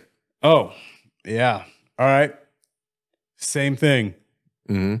 your turn. Oh, yeah. All right. Same thing.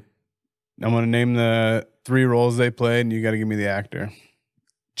 Mm-hmm. I'm going to name the 3 roles they played, and you got to give me the actor.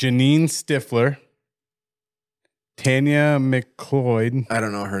 Janine Stifler, Tanya McCloyd, I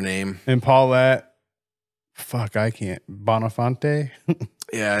don't know her name. and Paulette. Fuck, I can't. Bonafante?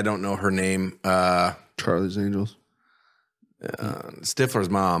 Yeah, I don't know her name. Charlie's Angels. Stifler's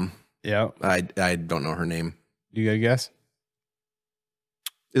mom. Yeah. I don't know her name. You got a guess?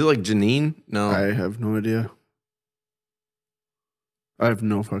 Is it like Janine? No. I have no idea. I have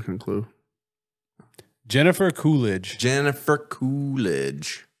no fucking clue. Jennifer Coolidge. Jennifer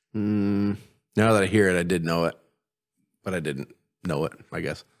Coolidge. Now that I hear it, I did know it, but I didn't know it, I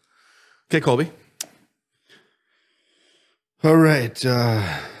guess. Okay, Colby. All right.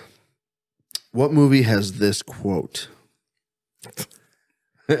 What movie has this quote?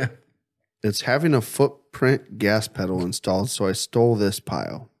 It's having a footprint gas pedal installed, so I stole this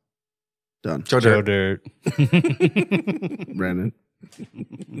pile. Done. Joe Joe Dirt. Dirt. Brandon.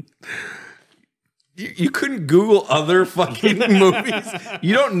 You couldn't Google other fucking movies.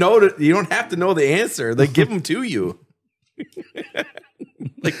 You don't know you don't have to know the answer. They give them to you.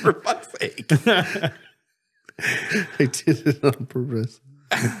 Like, for fuck's sake. I did it on purpose.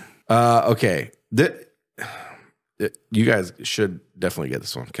 Okay. You guys should definitely get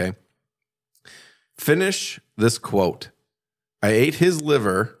this one, okay? Finish this quote. I ate his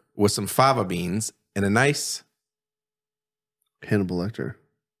liver with some fava beans and a nice... Hannibal Lecter.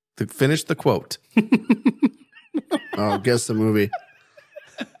 To finish the quote. Oh, guess the movie.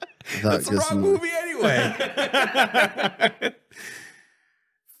 That's the wrong movie anyway.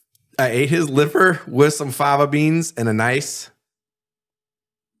 I ate his liver with some fava beans and a nice...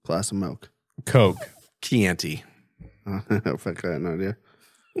 Glass of milk. Coke. Chianti. Fuck, I had no idea.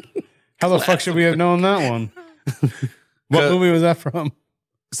 How the fuck should we have known that one? What movie was that from?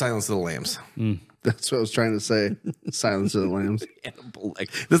 Silence of the Lambs. That's what I was trying to say. Silence of the Lambs.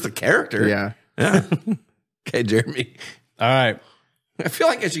 This is a character. Yeah. Okay, Jeremy. All right. I feel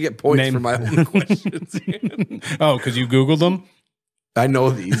like I should get points Name- for my own questions. Oh, because you Googled them? I know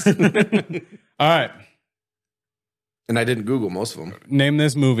these. All right. And I didn't Google most of them. Name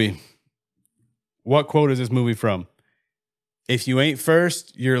this movie. What quote is this movie from? If you ain't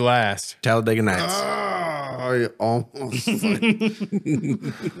first, you're last. Talladega Nights. I almost.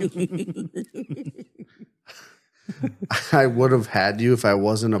 I would have had you if I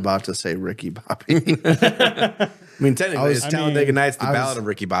wasn't about to say Ricky Bobby. I mean, technically, it's Talladega Nights, the Ballad of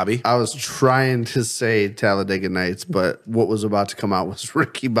Ricky Bobby. I was trying to say Talladega Nights, but what was about to come out was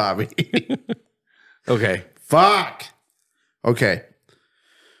Ricky Bobby. Okay. Fuck. Okay.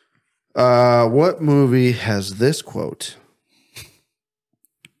 What movie has this quote?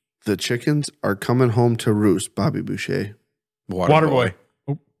 The chickens are coming home to roost, Bobby Boucher. Waterboy.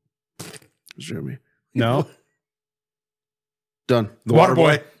 Oh. Jeremy. No. Done. The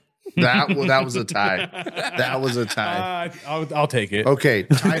Waterboy. That was a tie. That was a tie. I'll take it. Okay.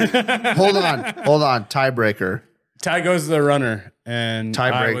 Hold on. Tiebreaker. Ty goes to the runner, and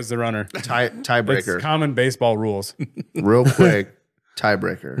Ty was the runner. Tiebreaker. It's common baseball rules. Real quick.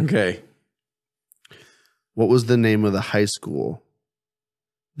 Tiebreaker. Okay. What was the name of the high school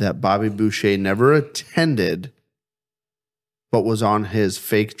that Bobby Boucher never attended, but was on his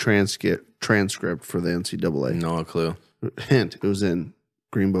fake transcript for the NCAA? No clue. Hint, it was in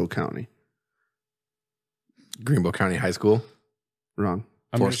Greenbow County. Greenbow County High School. Wrong.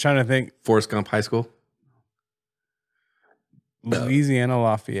 I'm just trying to think. Forrest Gump High School. Louisiana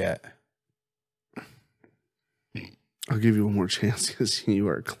Lafayette. I'll give you one more chance because you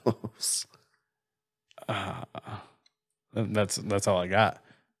are close. That's all I got.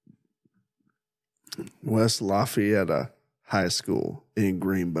 West Lafayette High School in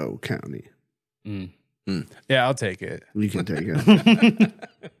Greenbow County. Yeah, I'll take it. You can take it.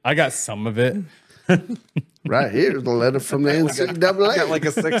 I got some of it. Right here's the letter from the NCAA. I got like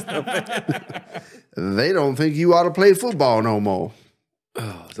a sixth of it. They don't think you ought to play football no more.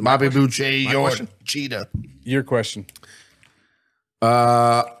 Oh, Bobby Boucher, your cheetah. Your question. Who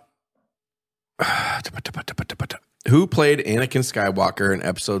played Anakin Skywalker in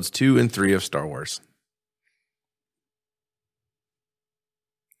episodes 2 and 3 of Star Wars?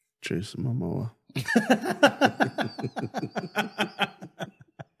 Jason Momoa.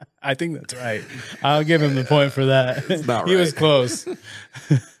 I think that's right. I'll give him the point for that. It's not He was right. close. Do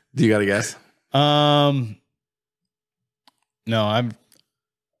you got a guess? No,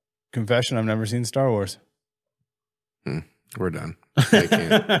 confession, I've never seen Star Wars. We're done. I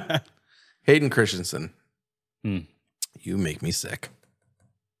can't. Hayden Christensen. Hmm. You make me sick.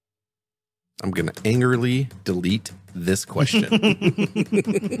 I'm going to angrily delete this question.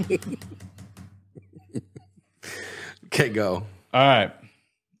 Okay, go. All right.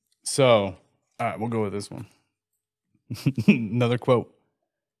 So, all right, we'll go with this one. Another quote.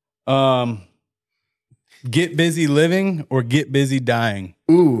 Get busy living or get busy dying?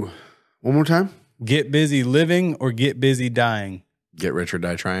 Ooh. One more time? Get busy living or get busy dying? Get rich or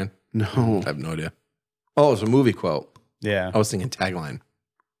die trying? No. I have no idea. Oh, it's a movie quote. Yeah. I was thinking tagline.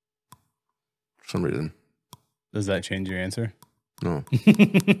 For some reason. Does that change your answer? No.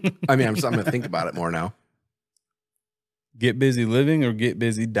 I mean, I'm going to think about it more now. Get busy living or get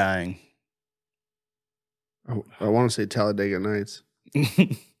busy dying? I want to say Talladega Nights.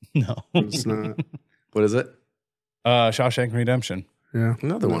 No. But it's not. What is it? Shawshank Redemption. Yeah.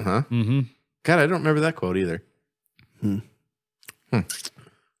 Another one, huh? Mm-hmm. God, I don't remember that quote either.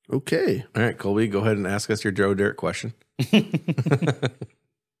 Okay. All right, Colby, go ahead and ask us your Joe Dirt question.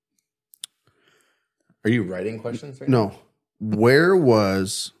 Are you writing questions right now? No. Where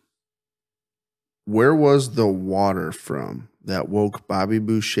was the water from that woke Bobby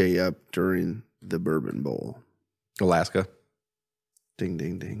Boucher up during the Bourbon Bowl? Alaska. Ding,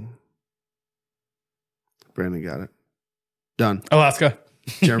 ding, ding. Brandon got it. Done. Alaska.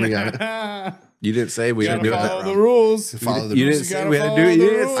 Jeremy got it. You didn't say we had to do it that Follow the wrong. rules. Follow the You rules. didn't say we had to do it. You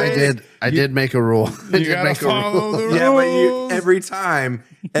didn't say I did make a rule. I You did gotta make a follow rule. the rules. Yeah, but you every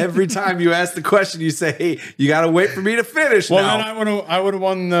time you ask the question, you say, "Hey, you got to wait for me to finish." Well, now. then I would have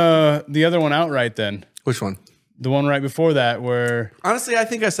won the other one outright then. Which one? The one right before that where Honestly, I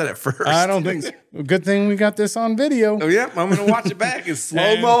think I said it first. I don't think so. Good thing we got this on video. Oh yeah, I'm gonna watch it back in slow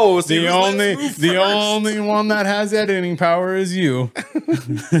And mo. The only one that has editing power is you.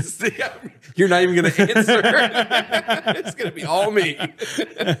 You're not even gonna answer. It's gonna be all me.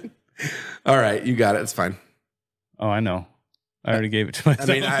 All right, you got it. It's fine. Oh, I know. I already gave it to myself.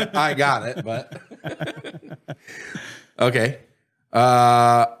 I mean, I got it, but okay.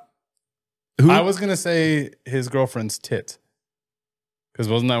 I was gonna say his girlfriend's tit, because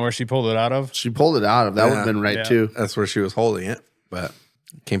wasn't that where she pulled it out of? She pulled it out of. That would have been right Yeah. too. That's where she was holding it, but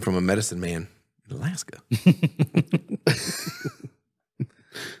it came from a medicine man in Alaska.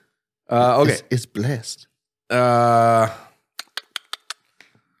 Okay. It's blessed.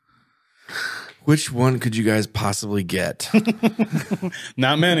 Which one could you guys possibly get?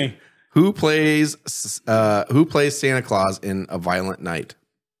 Not many. Who plays Santa Claus in A Violent Night?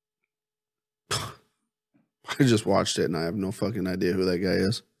 I just watched it and I have no fucking idea who that guy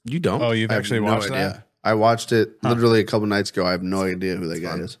is. You don't? Oh, you've I have actually no watched idea. that? I watched it literally a couple nights ago. I have no idea who that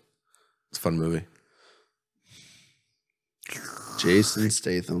guy is. It's a fun movie. Jason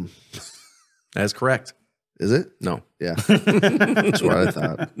Statham. That's correct. Is it? No. Yeah. That's what I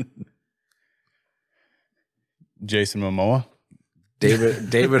thought. Jason Momoa.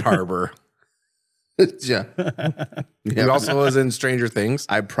 David Harbour. Yeah. He also was in Stranger Things.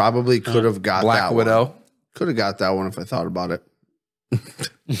 I probably could have got Black that Widow. one. Could have got that one if I thought about it.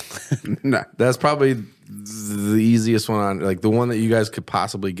 Nah. That's probably the easiest one on, like the one that you guys could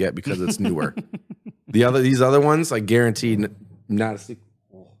possibly get because it's newer. These other ones, I guarantee not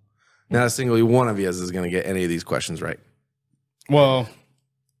a single one of you is going to get any of these questions right. Well,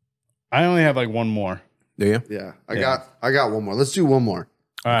 I only have like one more. Do you? Yeah. I got one more. Let's do one more.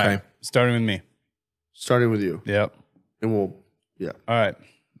 All right. Okay. Starting with me. Starting with you. Yep. And we'll All right.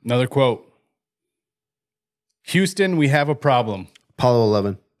 Another quote. Houston, we have a problem. Apollo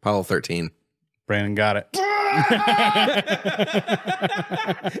 11. Apollo 13. Brandon got it.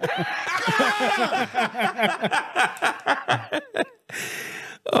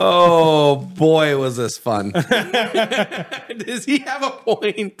 Oh boy, was this fun. Does he have a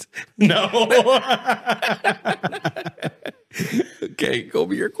point? No. Okay, go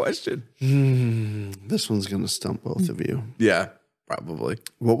be your question. This one's going to stump both of you. Yeah, probably.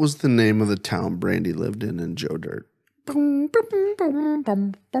 What was the name of the town Brandy lived in Joe Dirt? You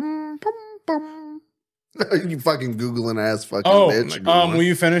fucking Googling ass fucking bitch. Will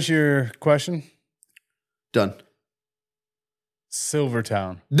you finish your question? Done.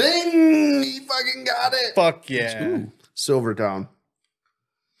 Silvertown. Ding! He fucking got it. Fuck yeah. Ooh, Silvertown.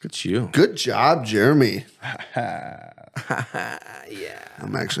 Good you. Good job, Jeremy. Yeah.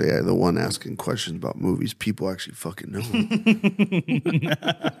 I'm actually the one asking questions about movies. People actually fucking know.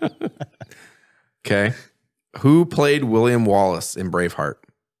 Okay. Who played William Wallace in Braveheart?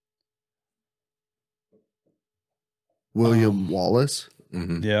 William Wallace.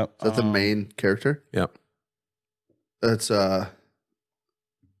 Mm-hmm. Yep. Is that the main character? Yep. That's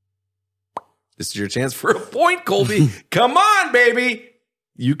This is your chance for a point, Colby. Come on, baby.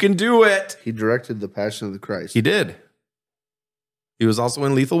 You can do it. he directed The Passion of the Christ. He did. He was also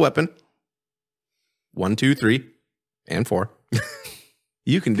in Lethal Weapon. 1, 2, 3, and 4.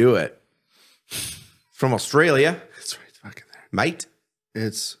 You can do it. From Australia. That's right, fucking there. Mate.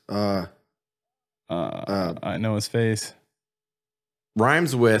 It's I know his face.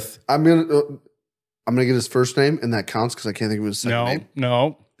 Rhymes with I'm gonna get his first name, and that counts because I can't think of his second name.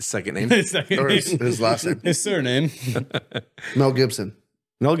 No. second name. His second Or name. his last name. His surname. Mel Gibson.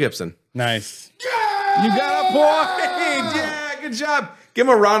 Mel Gibson. Nice. You got a point. Yeah, good job. Give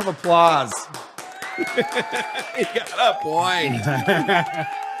him a round of applause. You got a point.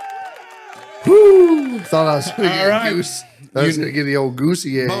 Woo! Thought I was gonna get right. a goose. I was gonna get the old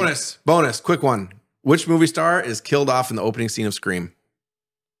goosey egg. Bonus, quick one. Which movie star is killed off in the opening scene of Scream?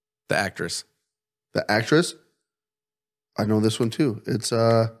 The actress. The actress. I know this one too. It's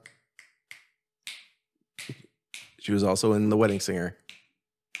She was also in The Wedding Singer.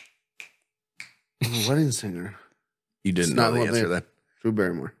 Wedding Singer. You didn't It's know not the what answer they- then. Drew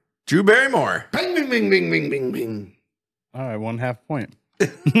Barrymore. Drew Barrymore. Bing, bing, bing, bing, bing, bing, bing. All right, 1/2 point.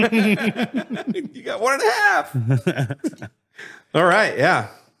 You got 1.5. All right, yeah.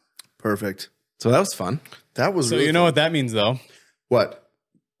 Perfect. So that was fun. That was So really you know fun. what that means, though. What?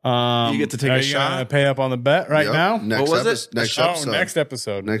 You get to take are a you shot? gonna pay up on the bet right Yep. now? Next What was it? Next Oh, episode. next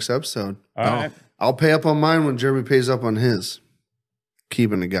episode. Next episode. All right. I'll pay up on mine when Jeremy pays up on his.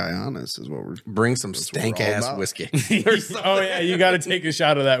 Keeping the guy honest is what we're. Bring some what we're stank all ass about. whiskey. Oh yeah, you got to take a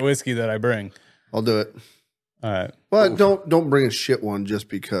shot of that whiskey that I bring. I'll do it. All right. But don't bring a shit one just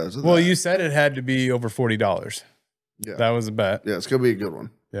because. Of Well, that. you said it had to be over $40. Yeah. That was a bet. Yeah, it's gonna be a good one.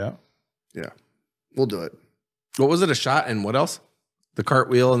 Yeah. Yeah, we'll do it. What was it? A shot and what else? The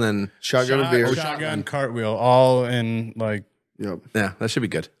cartwheel and then Shotgun and beer. Shotgun, cartwheel, all in like Yep. yeah, that should be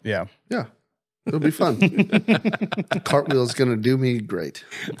good. yeah. Yeah. It'll be fun. Cartwheel's gonna do me great.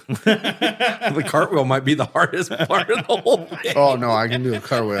 The cartwheel might be the hardest part of the whole thing. Oh no, I can do a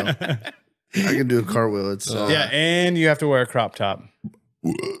cartwheel. I can do a cartwheel. It's Yeah, and you have to wear a crop top.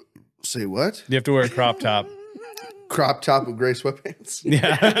 say what? You have to wear a crop top. Crop top with gray sweatpants.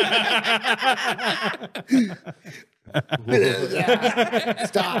 Yeah.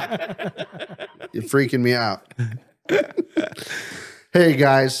 Stop. You're freaking me out. Hey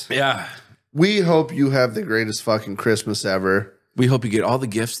guys, Yeah. we hope you have the greatest fucking Christmas ever. We hope you get all the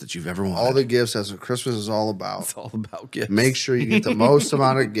gifts that you've ever wanted. All the gifts, that's what Christmas is all about. It's all about gifts. Make sure you get the most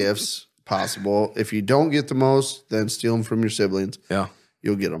amount of gifts possible. If you don't get the most, then steal them from your siblings. Yeah.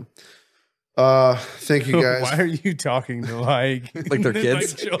 You'll get them. Thank you guys. Why are you talking to like their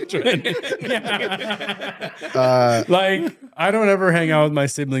kids? children? Like I don't ever hang out with my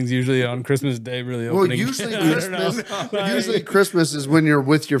siblings usually on Christmas Day. Really, Well, opening. usually Christmas is when you're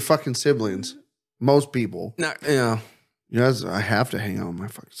with your fucking siblings. Most people. No, yeah. Yes, I have to hang out with my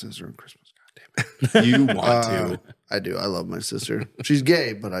fucking sister on Christmas. God damn it. You want to. I do. I love my sister. She's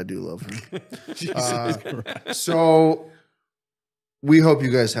gay, but I do love her. So we hope you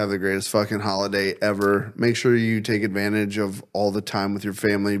guys have the greatest fucking holiday ever. Make sure you take advantage of all the time with your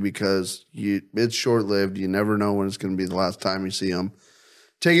family because it's short-lived. You never know when it's going to be the last time you see them.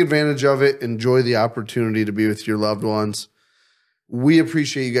 Take advantage of it. Enjoy the opportunity to be with your loved ones. We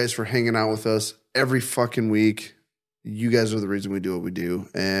appreciate you guys for hanging out with us every fucking week. You guys are the reason we do what we do.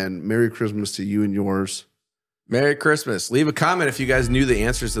 And Merry Christmas to you and yours. Merry Christmas. Leave a comment if you guys knew the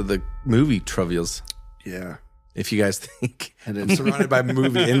answers to the movie trivials. Yeah. If you guys think I'm surrounded by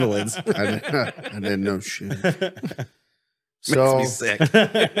movie invalids. I didn't know shit. Makes me sick.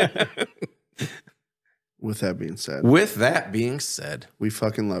 With that being said, we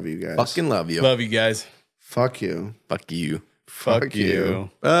fucking love you guys. Fucking love you. Love you guys. Fuck you. Fuck you. Fuck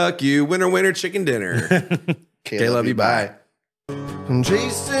you. Fuck you. Winner, winner, chicken dinner. KLYB, bye. I'm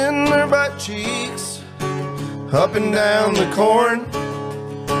chasing her butt cheeks up and down the corn.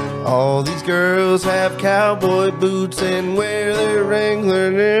 All these girls have cowboy boots and wear their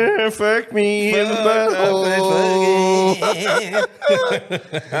Wrangler. Fuck me in the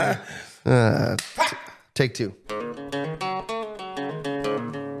butthole. Take two.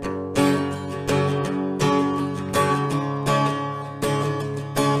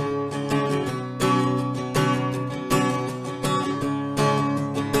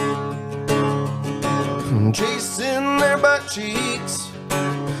 I'm chasing their butt cheeks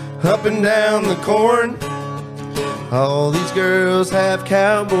up and down the corn. All these girls have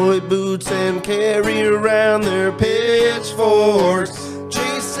cowboy boots and carry around their pitchforks.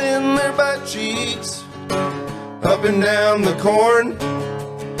 Chasing their butt cheeks up and down the corn.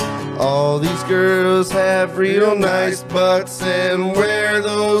 All these girls have real nice butts and wear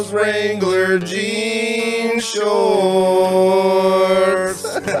those Wrangler jean shorts.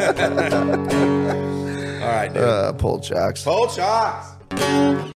 All right, dude. Pull chocks. Pull chocks.